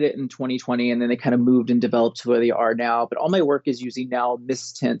started it in 2020 and then they kind of moved and developed to where they are now. But all my work is using now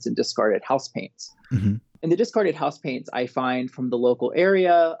mist tints and discarded house paints. Mm-hmm. And the discarded house paints I find from the local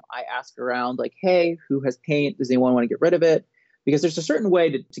area. I ask around like, hey, who has paint? Does anyone want to get rid of it? Because there's a certain way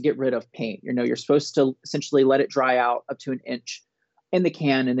to get rid of paint. You're supposed to essentially let it dry out up to an inch in the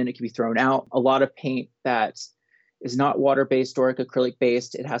can and then it can be thrown out. A lot of paint that is not water-based or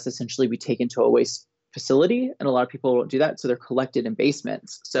acrylic-based, it has to essentially be taken to a waste facility, and a lot of people don't do that, so they're collected in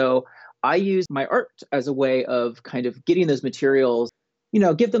basements. So I use my art as a way of kind of getting those materials,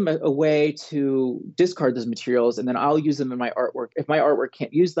 give them a way to discard those materials, and then I'll use them in my artwork. If my artwork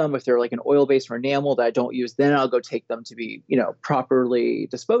can't use them, if they're like an oil-based or enamel that I don't use, then I'll go take them to be, properly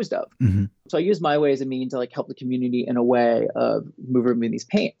disposed of. Mm-hmm. So I use my way as a means to like help the community in a way of removing these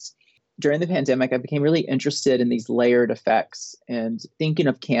paints. During the pandemic, I became really interested in these layered effects and thinking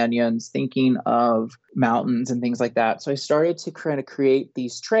of canyons, thinking of mountains and things like that. So I started to kind of create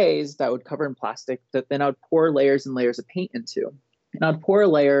these trays that would cover in plastic that then I would pour layers and layers of paint into. And I'd pour a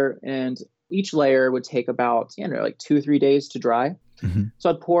layer and Each layer would take about, like 2 or 3 days to dry. Hmm. So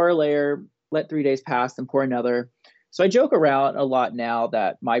I'd pour a layer, let 3 days pass, then pour another. So I joke around a lot now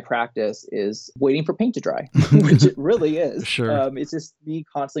that my practice is waiting for paint to dry, which it really is. Sure. It's just me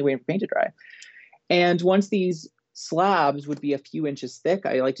constantly waiting for paint to dry. And once these slabs would be a few inches thick,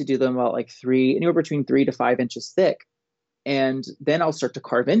 I like to do them about like anywhere between 3 to 5 inches thick. And then I'll start to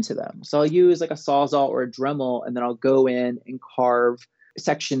carve into them. So I'll use like a Sawzall or a Dremel, and then I'll go in and carve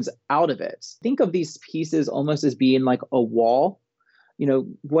sections out of it. Think of these pieces almost as being like a wall.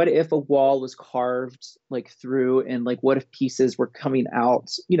 What if a wall was carved like through, and like what if pieces were coming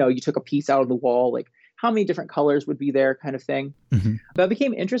out? You took a piece out of the wall, like how many different colors would be there, kind of thing. Hmm. But I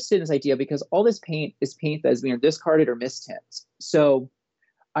became interested in this idea because all this paint is paint that is being discarded or mistint. So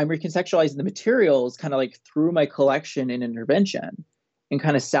I'm recontextualizing the materials kind of like through my collection and intervention, and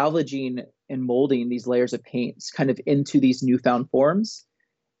kind of salvaging and molding these layers of paints kind of into these newfound forms.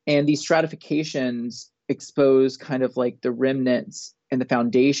 And these stratifications expose kind of like the remnants and the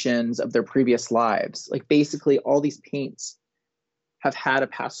foundations of their previous lives. Like basically all these paints have had a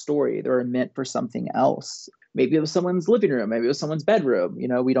past story. They were meant for something else. Maybe it was someone's living room. Maybe it was someone's bedroom.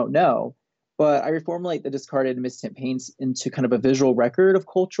 We don't know. But I reformulate the discarded and mistint paints into kind of a visual record of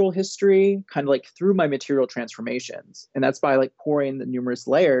cultural history, kind of like through my material transformations. And that's by like pouring the numerous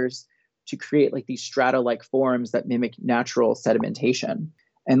layers to create like these strata-like forms that mimic natural sedimentation.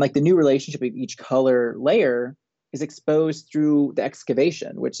 And like the new relationship of each color layer is exposed through the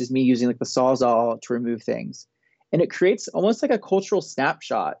excavation, which is me using like the Sawzall to remove things. And it creates almost like a cultural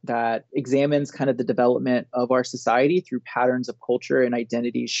snapshot that examines kind of the development of our society through patterns of culture and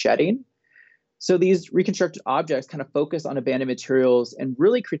identity shedding. So these reconstructed objects kind of focus on abandoned materials and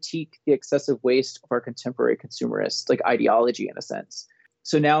really critique the excessive waste of our contemporary consumerist like ideology in a sense.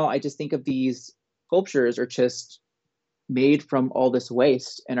 So now I just think of these sculptures are just made from all this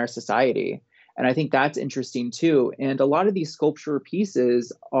waste in our society. And I think that's interesting too. And a lot of these sculpture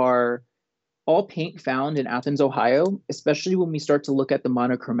pieces are all paint found in Athens, Ohio, especially when we start to look at the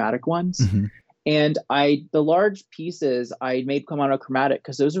monochromatic ones. Hmm. And the large pieces I made monochromatic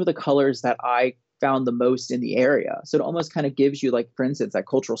because those are the colors that I found the most in the area. So it almost kind of gives you like, for instance, that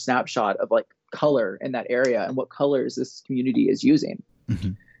cultural snapshot of like color in that area and what colors this community is using.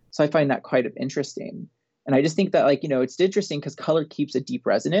 Hmm. So I find that quite interesting. And I just think that it's interesting because color keeps a deep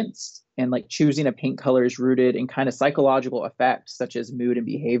resonance, and like choosing a paint color is rooted in kind of psychological effects such as mood and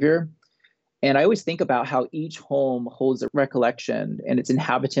behavior. And I always think about how each home holds a recollection, and its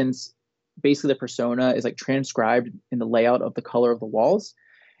inhabitants, basically the persona is like transcribed in the layout of the color of the walls.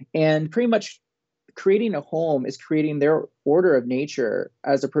 And pretty much creating a home is creating their order of nature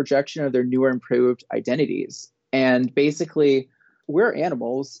as a projection of their newer improved identities. And basically we're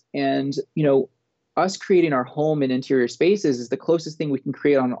animals, and us creating our home and interior spaces is the closest thing we can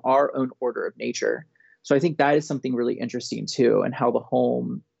create on our own order of nature. So I think that is something really interesting too, and how the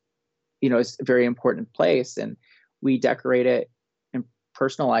home, is a very important place, and we decorate it and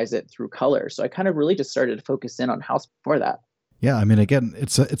personalize it through color. So I kind of really just started to focus in on house for that. Yeah, I mean, again,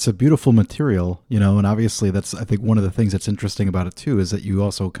 it's a beautiful material, and obviously that's, I think, one of the things that's interesting about it too, is that you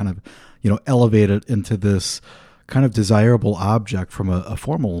also kind of, elevate it into this kind of desirable object from a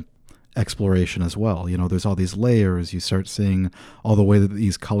formal exploration as well. There's all these layers. You start seeing all the way that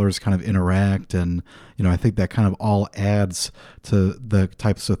these colors kind of interact, and I think that kind of all adds to the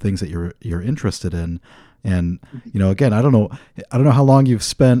types of things that you're interested in. And again, I don't know how long you've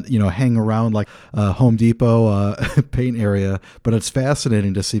spent hanging around like Home Depot paint area, but it's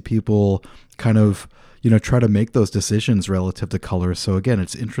fascinating to see people kind of try to make those decisions relative to color. So again,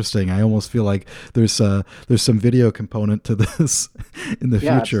 it's interesting. I almost feel like there's some video component to this in the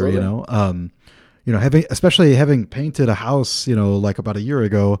future. Absolutely. Especially having painted a house, like about a year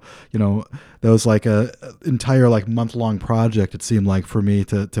ago, that was like a entire like month-long project, it seemed like, for me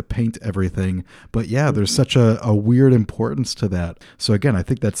to paint everything. But yeah, there's such a weird importance to that. So again, I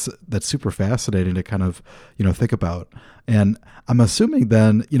think that's super fascinating to kind of, think about. And I'm assuming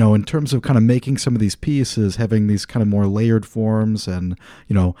then, in terms of kind of making some of these pieces, having these kind of more layered forms, and,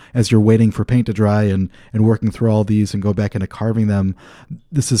 as you're waiting for paint to dry and working through all these and go back into carving them,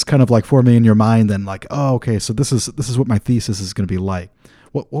 this is kind of like forming in your mind then like, oh, okay, so this is what my thesis is going to be like.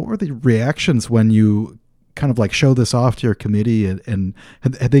 What were the reactions when you kind of like show this off to your committee, and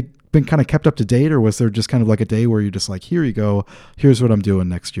had they been kind of kept up to date, or was there just kind of like a day where you're just like, here you go, here's what I'm doing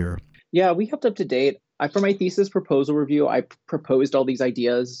next year? Yeah, we kept up to date. For my thesis proposal review, I proposed all these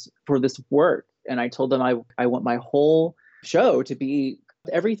ideas for this work, and I told them I want my whole show to be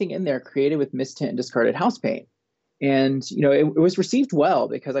everything in there created with mistint and discarded house paint. And, it was received well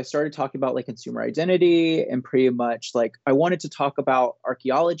because I started talking about like consumer identity and pretty much like I wanted to talk about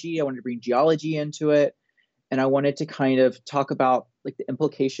archaeology. I wanted to bring geology into it. And I wanted to kind of talk about like the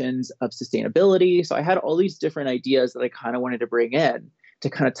implications of sustainability. So I had all these different ideas that I kind of wanted to bring in to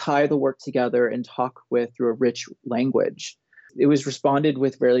kind of tie the work together and talk with through a rich language. It was responded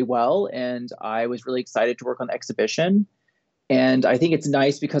with really well. And I was really excited to work on the exhibition. And I think it's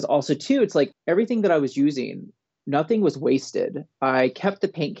nice because also too, it's like everything that I was using, nothing was wasted. I kept the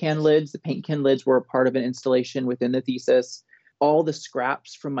paint can lids. The paint can lids were a part of an installation within the thesis. All the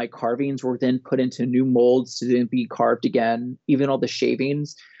scraps from my carvings were then put into new molds to then be carved again, even all the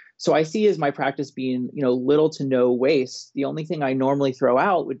shavings. So I see as my practice being, little to no waste. The only thing I normally throw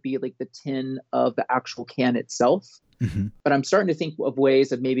out would be like the tin of the actual can itself. Mm-hmm. But I'm starting to think of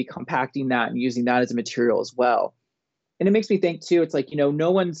ways of maybe compacting that and using that as a material as well. And it makes me think too, it's like,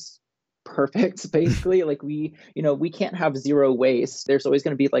 no one's perfect, basically. Like we can't have zero waste. There's always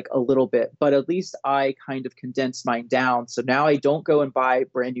going to be like a little bit, but at least I kind of condensed mine down. So now I don't go and buy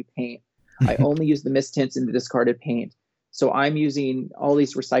brand new paint. I only use the mist tints and the discarded paint. So I'm using all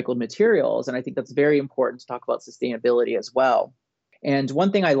these recycled materials. And I think that's very important to talk about sustainability as well. And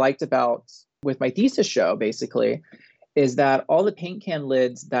one thing I liked about with my thesis show, basically, is that all the paint can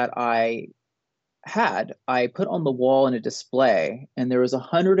lids that I put on the wall in a display, and there was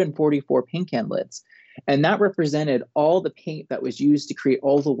 144 paint can lids. And that represented all the paint that was used to create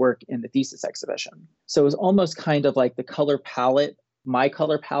all the work in the thesis exhibition. So it was almost kind of like the color palette, my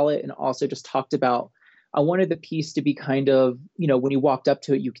color palette, and also just talked about, I wanted the piece to be kind of, when you walked up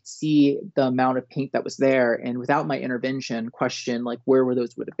to it, you could see the amount of paint that was there. And without my intervention, question like, where would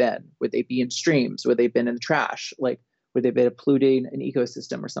have been? Would they be in streams? Would they have been in the trash? Like, would they have been polluting an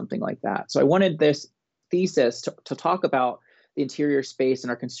ecosystem or something like that? So I wanted this thesis to talk about the interior space in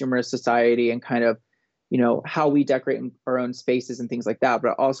our consumerist society and kind of, how we decorate our own spaces and things like that. But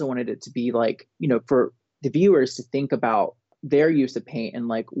I also wanted it to be like, for the viewers to think about their use of paint and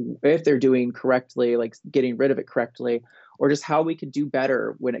like if they're doing correctly, like getting rid of it correctly, or just how we could do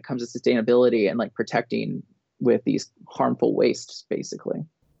better when it comes to sustainability and like protecting with these harmful wastes, basically.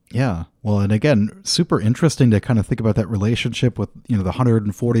 Yeah. Well, and again, super interesting to kind of think about that relationship with, the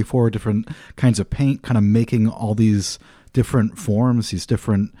 144 different kinds of paint kind of making all these different forms, these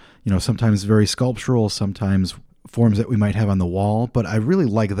different, sometimes very sculptural, sometimes forms that we might have on the wall. But I really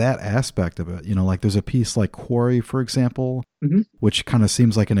like that aspect of it. Like there's a piece like Quarry, for example, mm-hmm. which kind of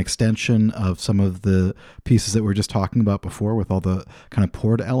seems like an extension of some of the pieces that we were just talking about before with all the kind of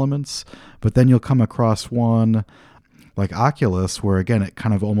poured elements. But then you'll come across one like Oculus, where again, it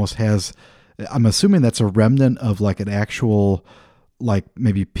kind of almost has, I'm assuming that's a remnant of like an actual, like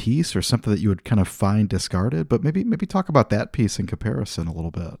maybe piece or something that you would kind of find discarded, but maybe talk about that piece in comparison a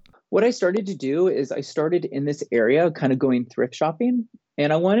little bit. What I started to do is I started in this area kind of going thrift shopping,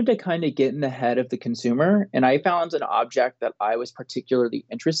 and I wanted to kind of get in the head of the consumer. And I found an object that I was particularly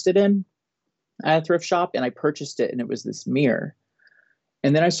interested in at a thrift shop, and I purchased it, and it was this mirror.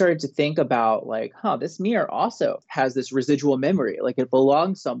 And then I started to think about like, this mirror also has this residual memory. Like it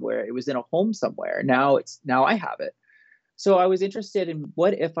belonged somewhere. It was in a home somewhere. Now I have it. So I was interested in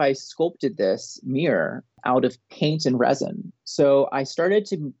what if I sculpted this mirror out of paint and resin. So I started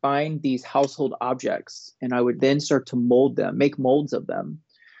to find these household objects, and I would then start to mold them, make molds of them.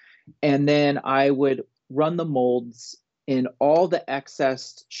 And then I would run the molds in all the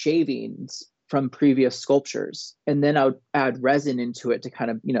excess shavings from previous sculptures. And then I would add resin into it to kind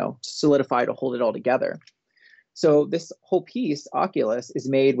of, solidify to hold it all together. So this whole piece, Oculus, is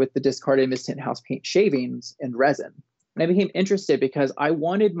made with the discarded mist tint house paint shavings and resin. And I became interested because I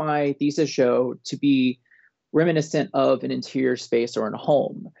wanted my thesis show to be reminiscent of an interior space or a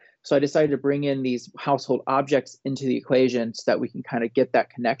home. So I decided to bring in these household objects into the equation so that we can kind of get that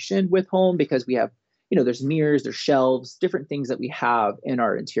connection with home, because we have, there's mirrors, there's shelves, different things that we have in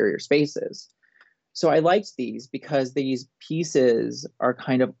our interior spaces. So I liked these because these pieces are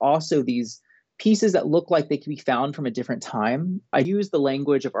kind of also these pieces that look like they can be found from a different time. I use the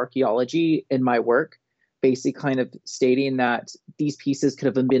language of archaeology in my work, basically kind of stating that these pieces could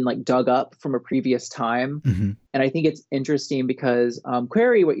have been like dug up from a previous time. Mm-hmm. And I think it's interesting because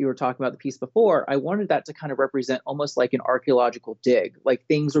Quarry, what you were talking about the piece before, I wanted that to kind of represent almost like an archaeological dig, like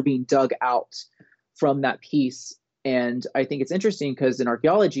things were being dug out from that piece. And I think it's interesting because in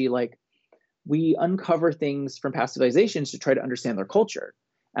archaeology, like we uncover things from past civilizations to try to understand their culture.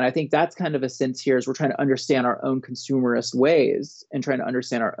 And I think that's kind of a sense here is we're trying to understand our own consumerist ways and trying to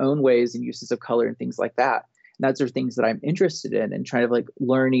understand our own ways and uses of color and things like that. And that's are things that I'm interested in and trying to like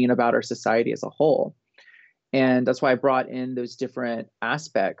learning about our society as a whole. And that's why I brought in those different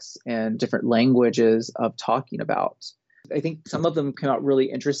aspects and different languages of talking about. I think some of them came out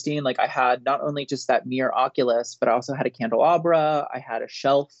really interesting. Like I had not only just that mere Oculus, but I also had a candelabra, I had a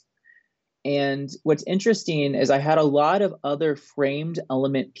shelf. And what's interesting is I had a lot of other framed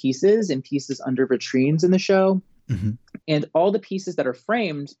element pieces and pieces under vitrines in the show. Mm-hmm. And all the pieces that are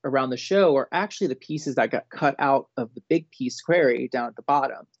framed around the show are actually the pieces that got cut out of the big piece query down at the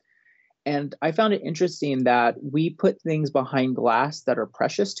bottom. And I found it interesting that we put things behind glass that are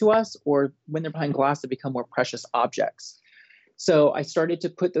precious to us, or when they're behind glass, they become more precious objects. So I started to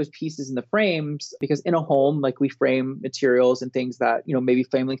put those pieces in the frames because in a home, like we frame materials and things that, maybe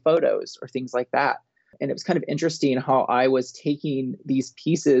family photos or things like that. And it was kind of interesting how I was taking these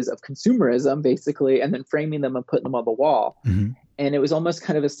pieces of consumerism, basically, and then framing them and putting them on the wall. Mm-hmm. And it was almost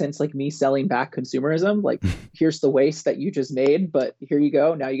kind of a sense like me selling back consumerism. Like, here's the waste that you just made, but here you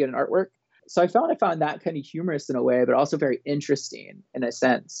go. Now you get an artwork. So I found that kind of humorous in a way, but also very interesting in a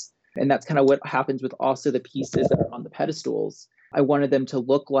sense. And that's kind of what happens with also the pieces that are on the pedestals. I wanted them to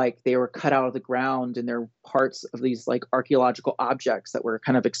look like they were cut out of the ground and they're parts of these like archaeological objects that we're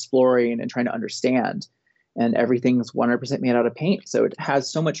kind of exploring and trying to understand. And everything's 100% made out of paint. So it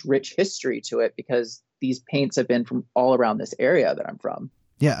has so much rich history to it because these paints have been from all around this area that I'm from.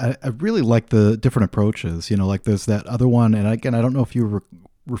 Yeah, I really like the different approaches. Like there's that other one. And again, I don't know if you were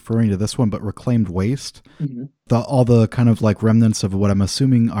referring to this one, but reclaimed waste. Mm-hmm. All the kind of like remnants of what I'm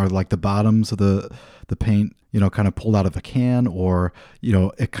assuming are like the bottoms of the paint, kind of pulled out of a can, or,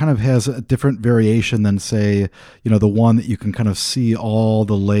 it kind of has a different variation than say, the one that you can kind of see all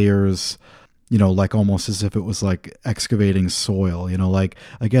the layers, like almost as if it was like excavating soil, like,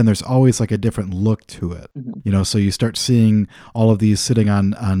 again, there's always like a different look to it, Mm-hmm. So you start seeing all of these sitting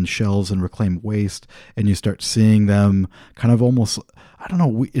on shelves and reclaimed waste, and you start seeing them kind of almost, I don't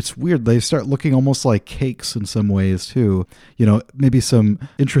know, it's weird. They start looking almost like cakes in some ways too, maybe some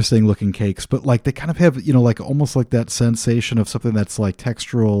interesting looking cakes, but like they kind of have, like almost like that sensation of something that's like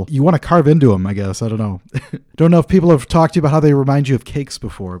textural. You want to carve into them, I guess. I don't know. Don't know if people have talked to you about how they remind you of cakes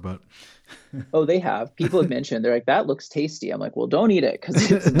before, but... Oh, they have. People have mentioned, they're like, that looks tasty. I'm like, well, don't eat it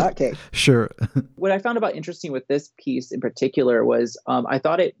because it's not cake. Sure. What I found about interesting with this piece in particular was I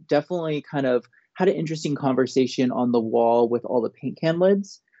thought it definitely kind of had an interesting conversation on the wall with all the paint can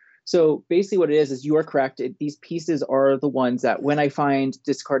lids. So basically what it is you are correct. These pieces are the ones that when I find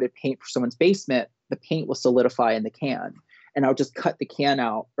discarded paint for someone's basement, the paint will solidify in the can. And I'll just cut the can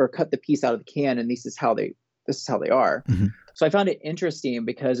out or cut the piece out of the can. And this is how they are. Mm-hmm. So I found it interesting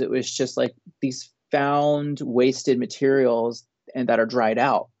because it was just like these found wasted materials and that are dried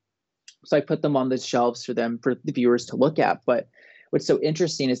out. So I put them on the shelves for the viewers to look at. But what's so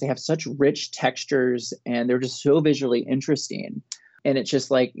interesting is they have such rich textures and they're just so visually interesting. And it's just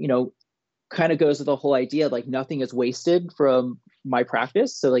like, kind of goes with the whole idea, like nothing is wasted from my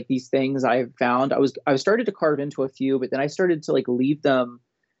practice. So like these things I've found, I started to carve into a few, but then I started to like leave them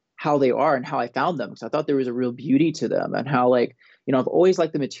how they are and how I found them. Because I thought there was a real beauty to them and how like, I've always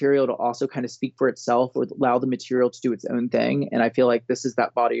liked the material to also kind of speak for itself or allow the material to do its own thing. And I feel like this is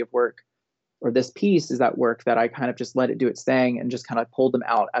that body of work, or this piece is that work that I kind of just let it do its thing and just kind of pulled them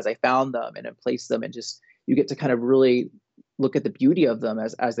out as I found them and then placed them, and just, you get to kind of really look at the beauty of them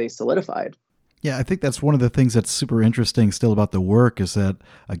as they solidified. Yeah, I think that's one of the things that's super interesting still about the work is that,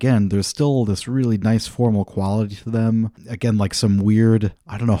 again, there's still this really nice formal quality to them. Again, like some weird,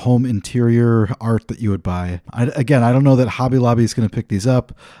 I don't know, home interior art that you would buy. I don't know that Hobby Lobby is going to pick these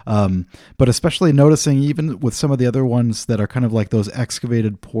up, but especially noticing even with some of the other ones that are kind of like those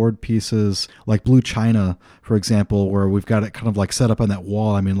excavated poured pieces, like Blue China, for example, where we've got it kind of like set up on that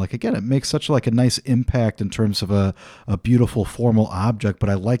wall. I mean, like, again, it makes such like a nice impact in terms of a beautiful formal object, but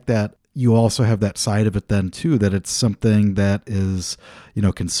I like that you also have that side of it then too, that it's something that is,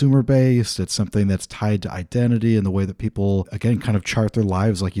 consumer based. It's something that's tied to identity and the way that people, again, kind of chart their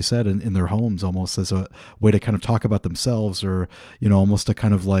lives, like you said, in their homes, almost as a way to kind of talk about themselves, or, almost to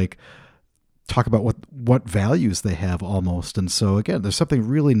kind of like talk about what values they have almost. And so again, there's something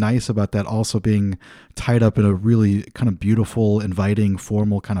really nice about that also being tied up in a really kind of beautiful, inviting,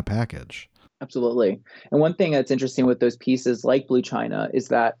 formal kind of package. Absolutely. And one thing that's interesting with those pieces like Blue China is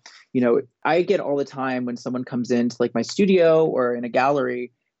that, I get all the time when someone comes into like my studio or in a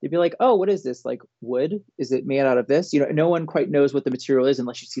gallery, they'd be like, oh, what is this? Like wood? Is it made out of this? No one quite knows what the material is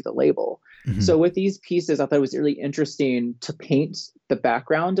unless you see the label. Mm-hmm. So with these pieces, I thought it was really interesting to paint the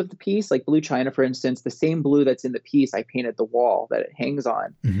background of the piece. Like Blue China, for instance, the same blue that's in the piece, I painted the wall that it hangs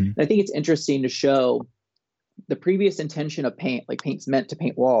on. Mm-hmm. And I think it's interesting to show the previous intention of paint, like paint's meant to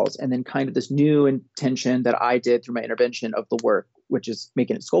paint walls, and then kind of this new intention that I did through my intervention of the work, which is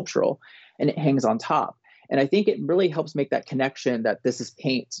making it sculptural, and it hangs on top. And I think it really helps make that connection that this is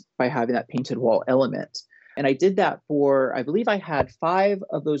paint by having that painted wall element. And I did that for, I believe I had 5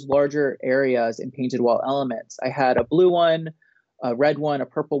 of those larger areas in painted wall elements. I had a blue one, a red one, a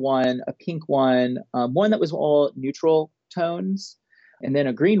purple one, a pink one that was all neutral tones, and then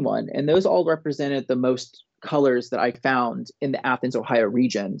a green one. And those all represented the most colors that I found in the Athens, Ohio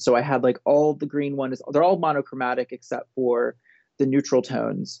region. So I had like all the green ones, they're all monochromatic except for the neutral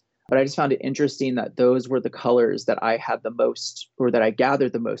tones. But I just found it interesting that those were the colors that I had the most, or that I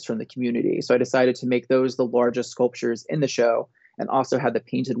gathered the most from the community. So I decided to make those the largest sculptures in the show, and also had the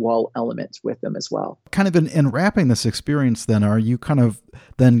painted wall element with them as well. Kind of in wrapping this experience, then, are you kind of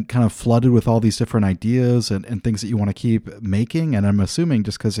flooded with all these different ideas and things that you want to keep making? And I'm assuming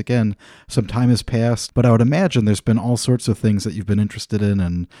just because, again, some time has passed, but I would imagine there's been all sorts of things that you've been interested in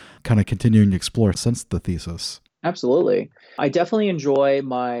and kind of continuing to explore since the thesis. Absolutely. I definitely enjoy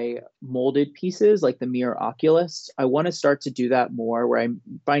my molded pieces like the Mirror Oculus. I want to start to do that more, where I'm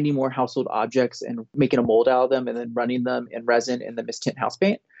finding more household objects and making a mold out of them and then running them in resin in the mist tint house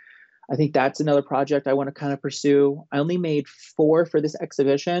paint. I think that's another project I want to kind of pursue. I only made 4 for this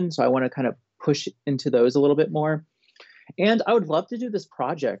exhibition, so I want to kind of push into those a little bit more. And I would love to do this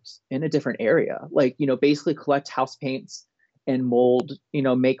project in a different area, like, basically collect house paints and mold,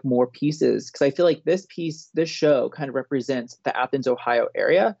 make more pieces. Because I feel like this show kind of represents the Athens, Ohio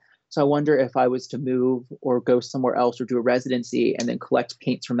area. So I wonder if I was to move or go somewhere else or do a residency and then collect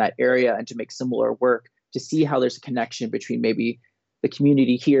paints from that area and to make similar work, to see how there's a connection between maybe the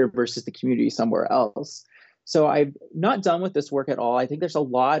community here versus the community somewhere else. So I'm not done with this work at all. I think there's a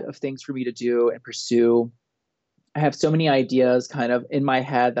lot of things for me to do and pursue. I have so many ideas kind of in my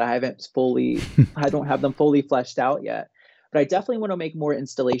head that I don't have them fully fleshed out yet. But I definitely want to make more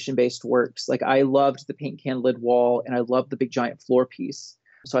installation-based works. Like, I loved the paint can lid wall, and I loved the big giant floor piece.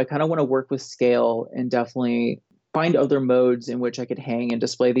 So I kind of want to work with scale and definitely find other modes in which I could hang and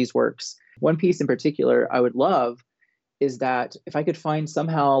display these works. One piece in particular I would love is that if I could find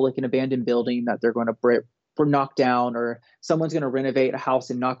somehow like an abandoned building that they're going to knock down, or someone's going to renovate a house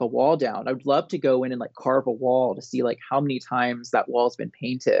and knock a wall down, I would love to go in and like carve a wall to see like how many times that wall's been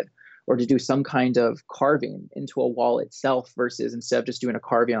painted, or to do some kind of carving into a wall itself versus instead of just doing a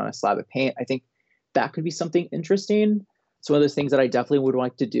carving on a slab of paint. I think that could be something interesting. It's one of those things that I definitely would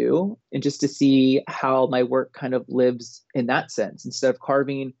like to do, and just to see how my work kind of lives in that sense. Instead of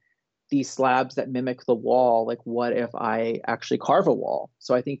carving these slabs that mimic the wall, like what if I actually carve a wall?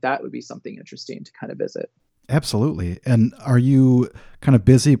 So I think that would be something interesting to kind of visit. Absolutely. And are you kind of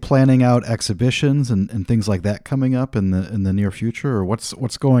busy planning out exhibitions and things like that coming up in the near future, or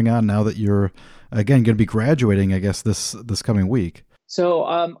what's going on now that you're again going to be graduating, I guess, this coming week?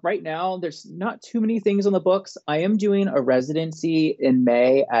 So right now there's not too many things on the books. I am doing a residency in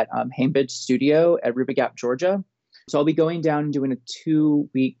May at Hambidge Studio at Ruby Gap, Georgia. So I'll be going down and doing a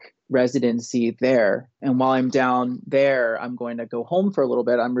 2-week residency there. And while I'm down there, I'm going to go home for a little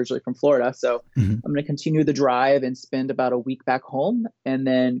bit. I'm originally from Florida. So I'm going to continue the drive and spend about a week back home, and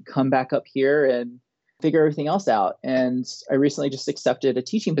then come back up here and figure everything else out. And I recently just accepted a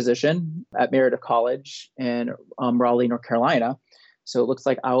teaching position at Meredith College in Raleigh, North Carolina. So it looks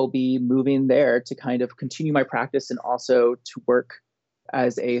like I'll be moving there to kind of continue my practice and also to work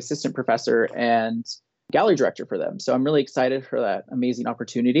as an assistant professor and gallery director for them. So I'm really excited for that amazing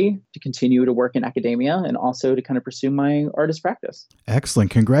opportunity to continue to work in academia and also to kind of pursue my artist practice.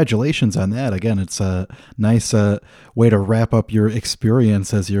 Excellent. Congratulations on that. Again, it's a nice way to wrap up your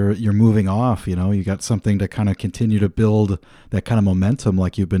experience as you're moving off. You got something to kind of continue to build that kind of momentum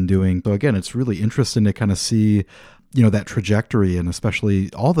like you've been doing. So again, it's really interesting to kind of see that trajectory, and especially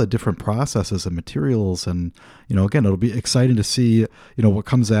all the different processes and materials. And, again, it'll be exciting to see, what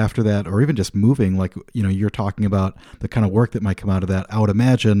comes after that, or even just moving, like, you're talking about the kind of work that might come out of that. I would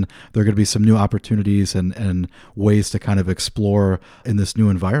imagine there are going to be some new opportunities and ways to kind of explore in this new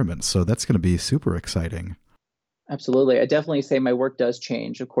environment. So that's going to be super exciting. Absolutely. I definitely say my work does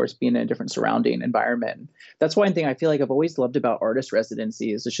change, of course, being in a different surrounding environment. That's one thing I feel like I've always loved about artist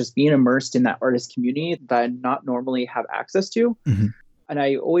residencies. It's just being immersed in that artist community that I not normally have access to. Mm-hmm. And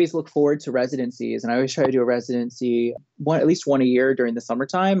I always look forward to residencies, and I always try to do a residency at least one a year during the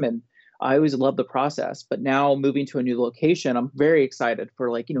summertime. And I always love the process. But now moving to a new location, I'm very excited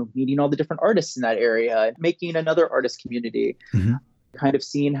for meeting all the different artists in that area, making another artist community. Mm-hmm. Kind of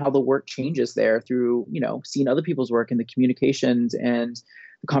seeing how the work changes there through, seeing other people's work and the communications and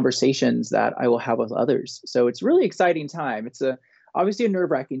the conversations that I will have with others. So it's a really exciting time. It's obviously a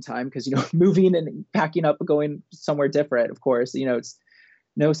nerve-wracking time because, moving and packing up and going somewhere different, of course, it's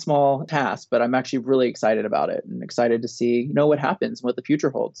no small task, but I'm actually really excited about it and excited to see, what happens, what the future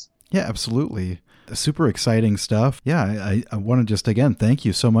holds. Yeah, absolutely. Super exciting stuff. Yeah, I want to just, again, thank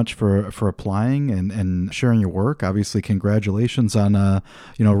you so much for applying and sharing your work. Obviously, congratulations on,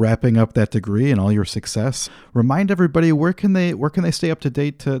 wrapping up that degree and all your success. Remind everybody, where can they stay up to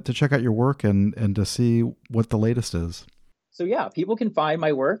date to check out your work and to see what the latest is? So yeah, people can find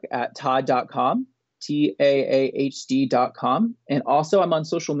my work at taahd.com, taahd.com. And also I'm on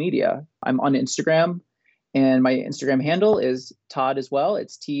social media. I'm on Instagram, and my Instagram handle is Taahd as well.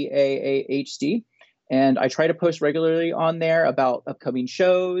 It's TAAHD. And I try to post regularly on there about upcoming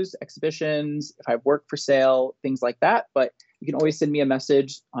shows, exhibitions, if I have work for sale, things like that. But you can always send me a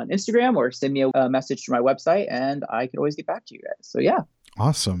message on Instagram or send me a message through my website, and I can always get back to you guys. So yeah.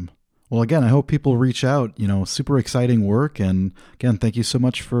 Awesome. Well, again, I hope people reach out. Super exciting work. And again, thank you so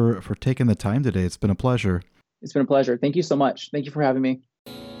much for taking the time today. It's been a pleasure. It's been a pleasure. Thank you so much. Thank you for having me.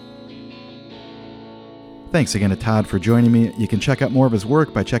 Thanks again to Todd for joining me. You can check out more of his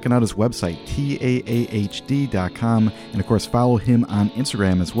work by checking out his website, taahd.com, and of course follow him on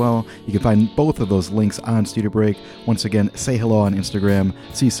Instagram as well. You can find both of those links on Studio Break. Once again, say hello on Instagram,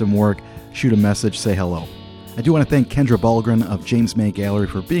 see some work, shoot a message, say hello. I do want to thank Kendra Balgren of James May Gallery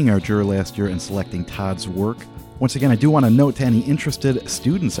for being our juror last year and selecting Todd's work. Once again, I do want to note to any interested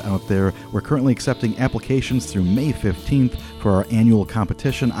students out there, we're currently accepting applications through May 15th for our annual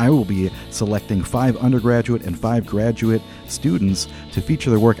competition. I will be selecting 5 undergraduate and 5 graduate students to feature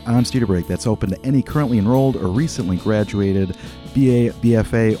their work on Studio Break. That's open to any currently enrolled or recently graduated BA,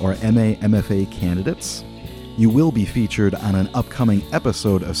 BFA, or MA, MFA candidates. You will be featured on an upcoming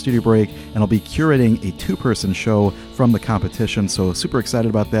episode of Studio Break, and I'll be curating a 2-person show from the competition, so super excited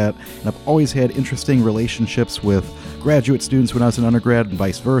about that. And I've always had interesting relationships with graduate students when I was an undergrad and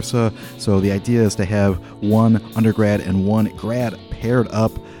vice versa, so the idea is to have one undergrad and one grad paired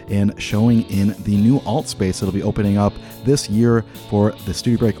up and showing in the new alt space that'll be opening up this year for the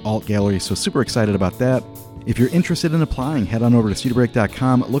Studio Break Alt Gallery, so super excited about that. If you're interested in applying, head on over to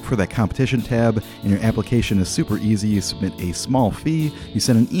studiobreak.com, look for that competition tab, and your application is super easy. You submit a small fee, you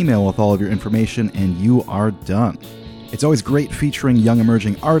send an email with all of your information, and you are done. It's always great featuring young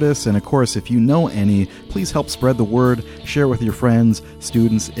emerging artists, and of course, if you know any, please help spread the word, share it with your friends,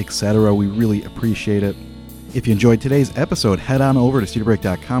 students, etc. We really appreciate it. If you enjoyed today's episode, head on over to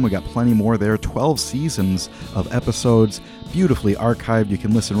studiobreak.com. We got plenty more there, 12 seasons of episodes, beautifully archived. You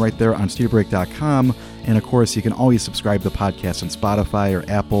can listen right there on studiobreak.com. And of course, you can always subscribe to the podcast on Spotify or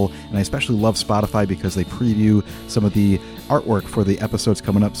Apple. And I especially love Spotify because they preview some of the artwork for the episodes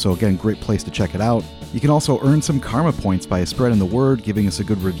coming up. So again, great place to check it out. You can also earn some karma points by spreading the word, giving us a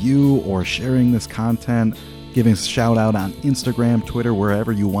good review, or sharing this content, giving us a shout out on Instagram, Twitter,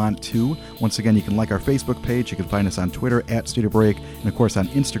 wherever you want to. Once again, you can like our Facebook page. You can find us on Twitter at Studio Break, and of course on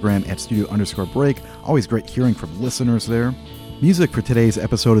Instagram at Studio_Break. Always great hearing from listeners there. Music for today's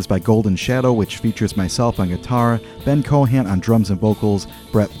episode is by Golden Shadow, which features myself on guitar, Ben Cohan on drums and vocals,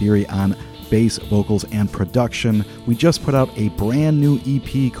 Brett Beery on bass, vocals, and production. We just put out a brand new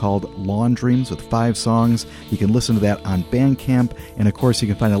EP called Lawn Dreams with 5 songs. You can listen to that on Bandcamp, and of course you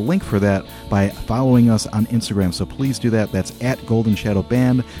can find a link for that by following us on Instagram, so please do that. That's at Golden Shadow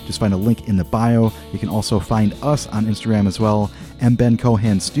Band. Just find a link in the bio. You can also find us on Instagram as well, and Ben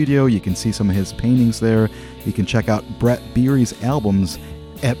Cohan Studio. You can see some of his paintings there. You can check out Brett Beery's albums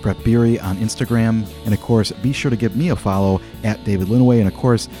at Brett Beery on Instagram. And of course, be sure to give me a follow at David Linaway. And of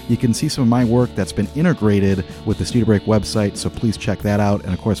course, you can see some of my work that's been integrated with the Studio Break website, so please check that out.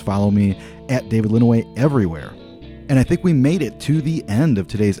 And of course, follow me at David Linaway everywhere. And I think we made it to the end of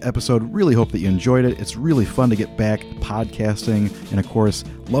today's episode. Really hope that you enjoyed it. It's really fun to get back podcasting. And of course,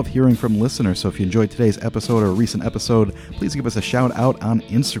 love hearing from listeners. So if you enjoyed today's episode or a recent episode, please give us a shout out on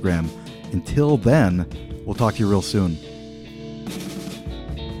Instagram. Until then, we'll talk to you real soon.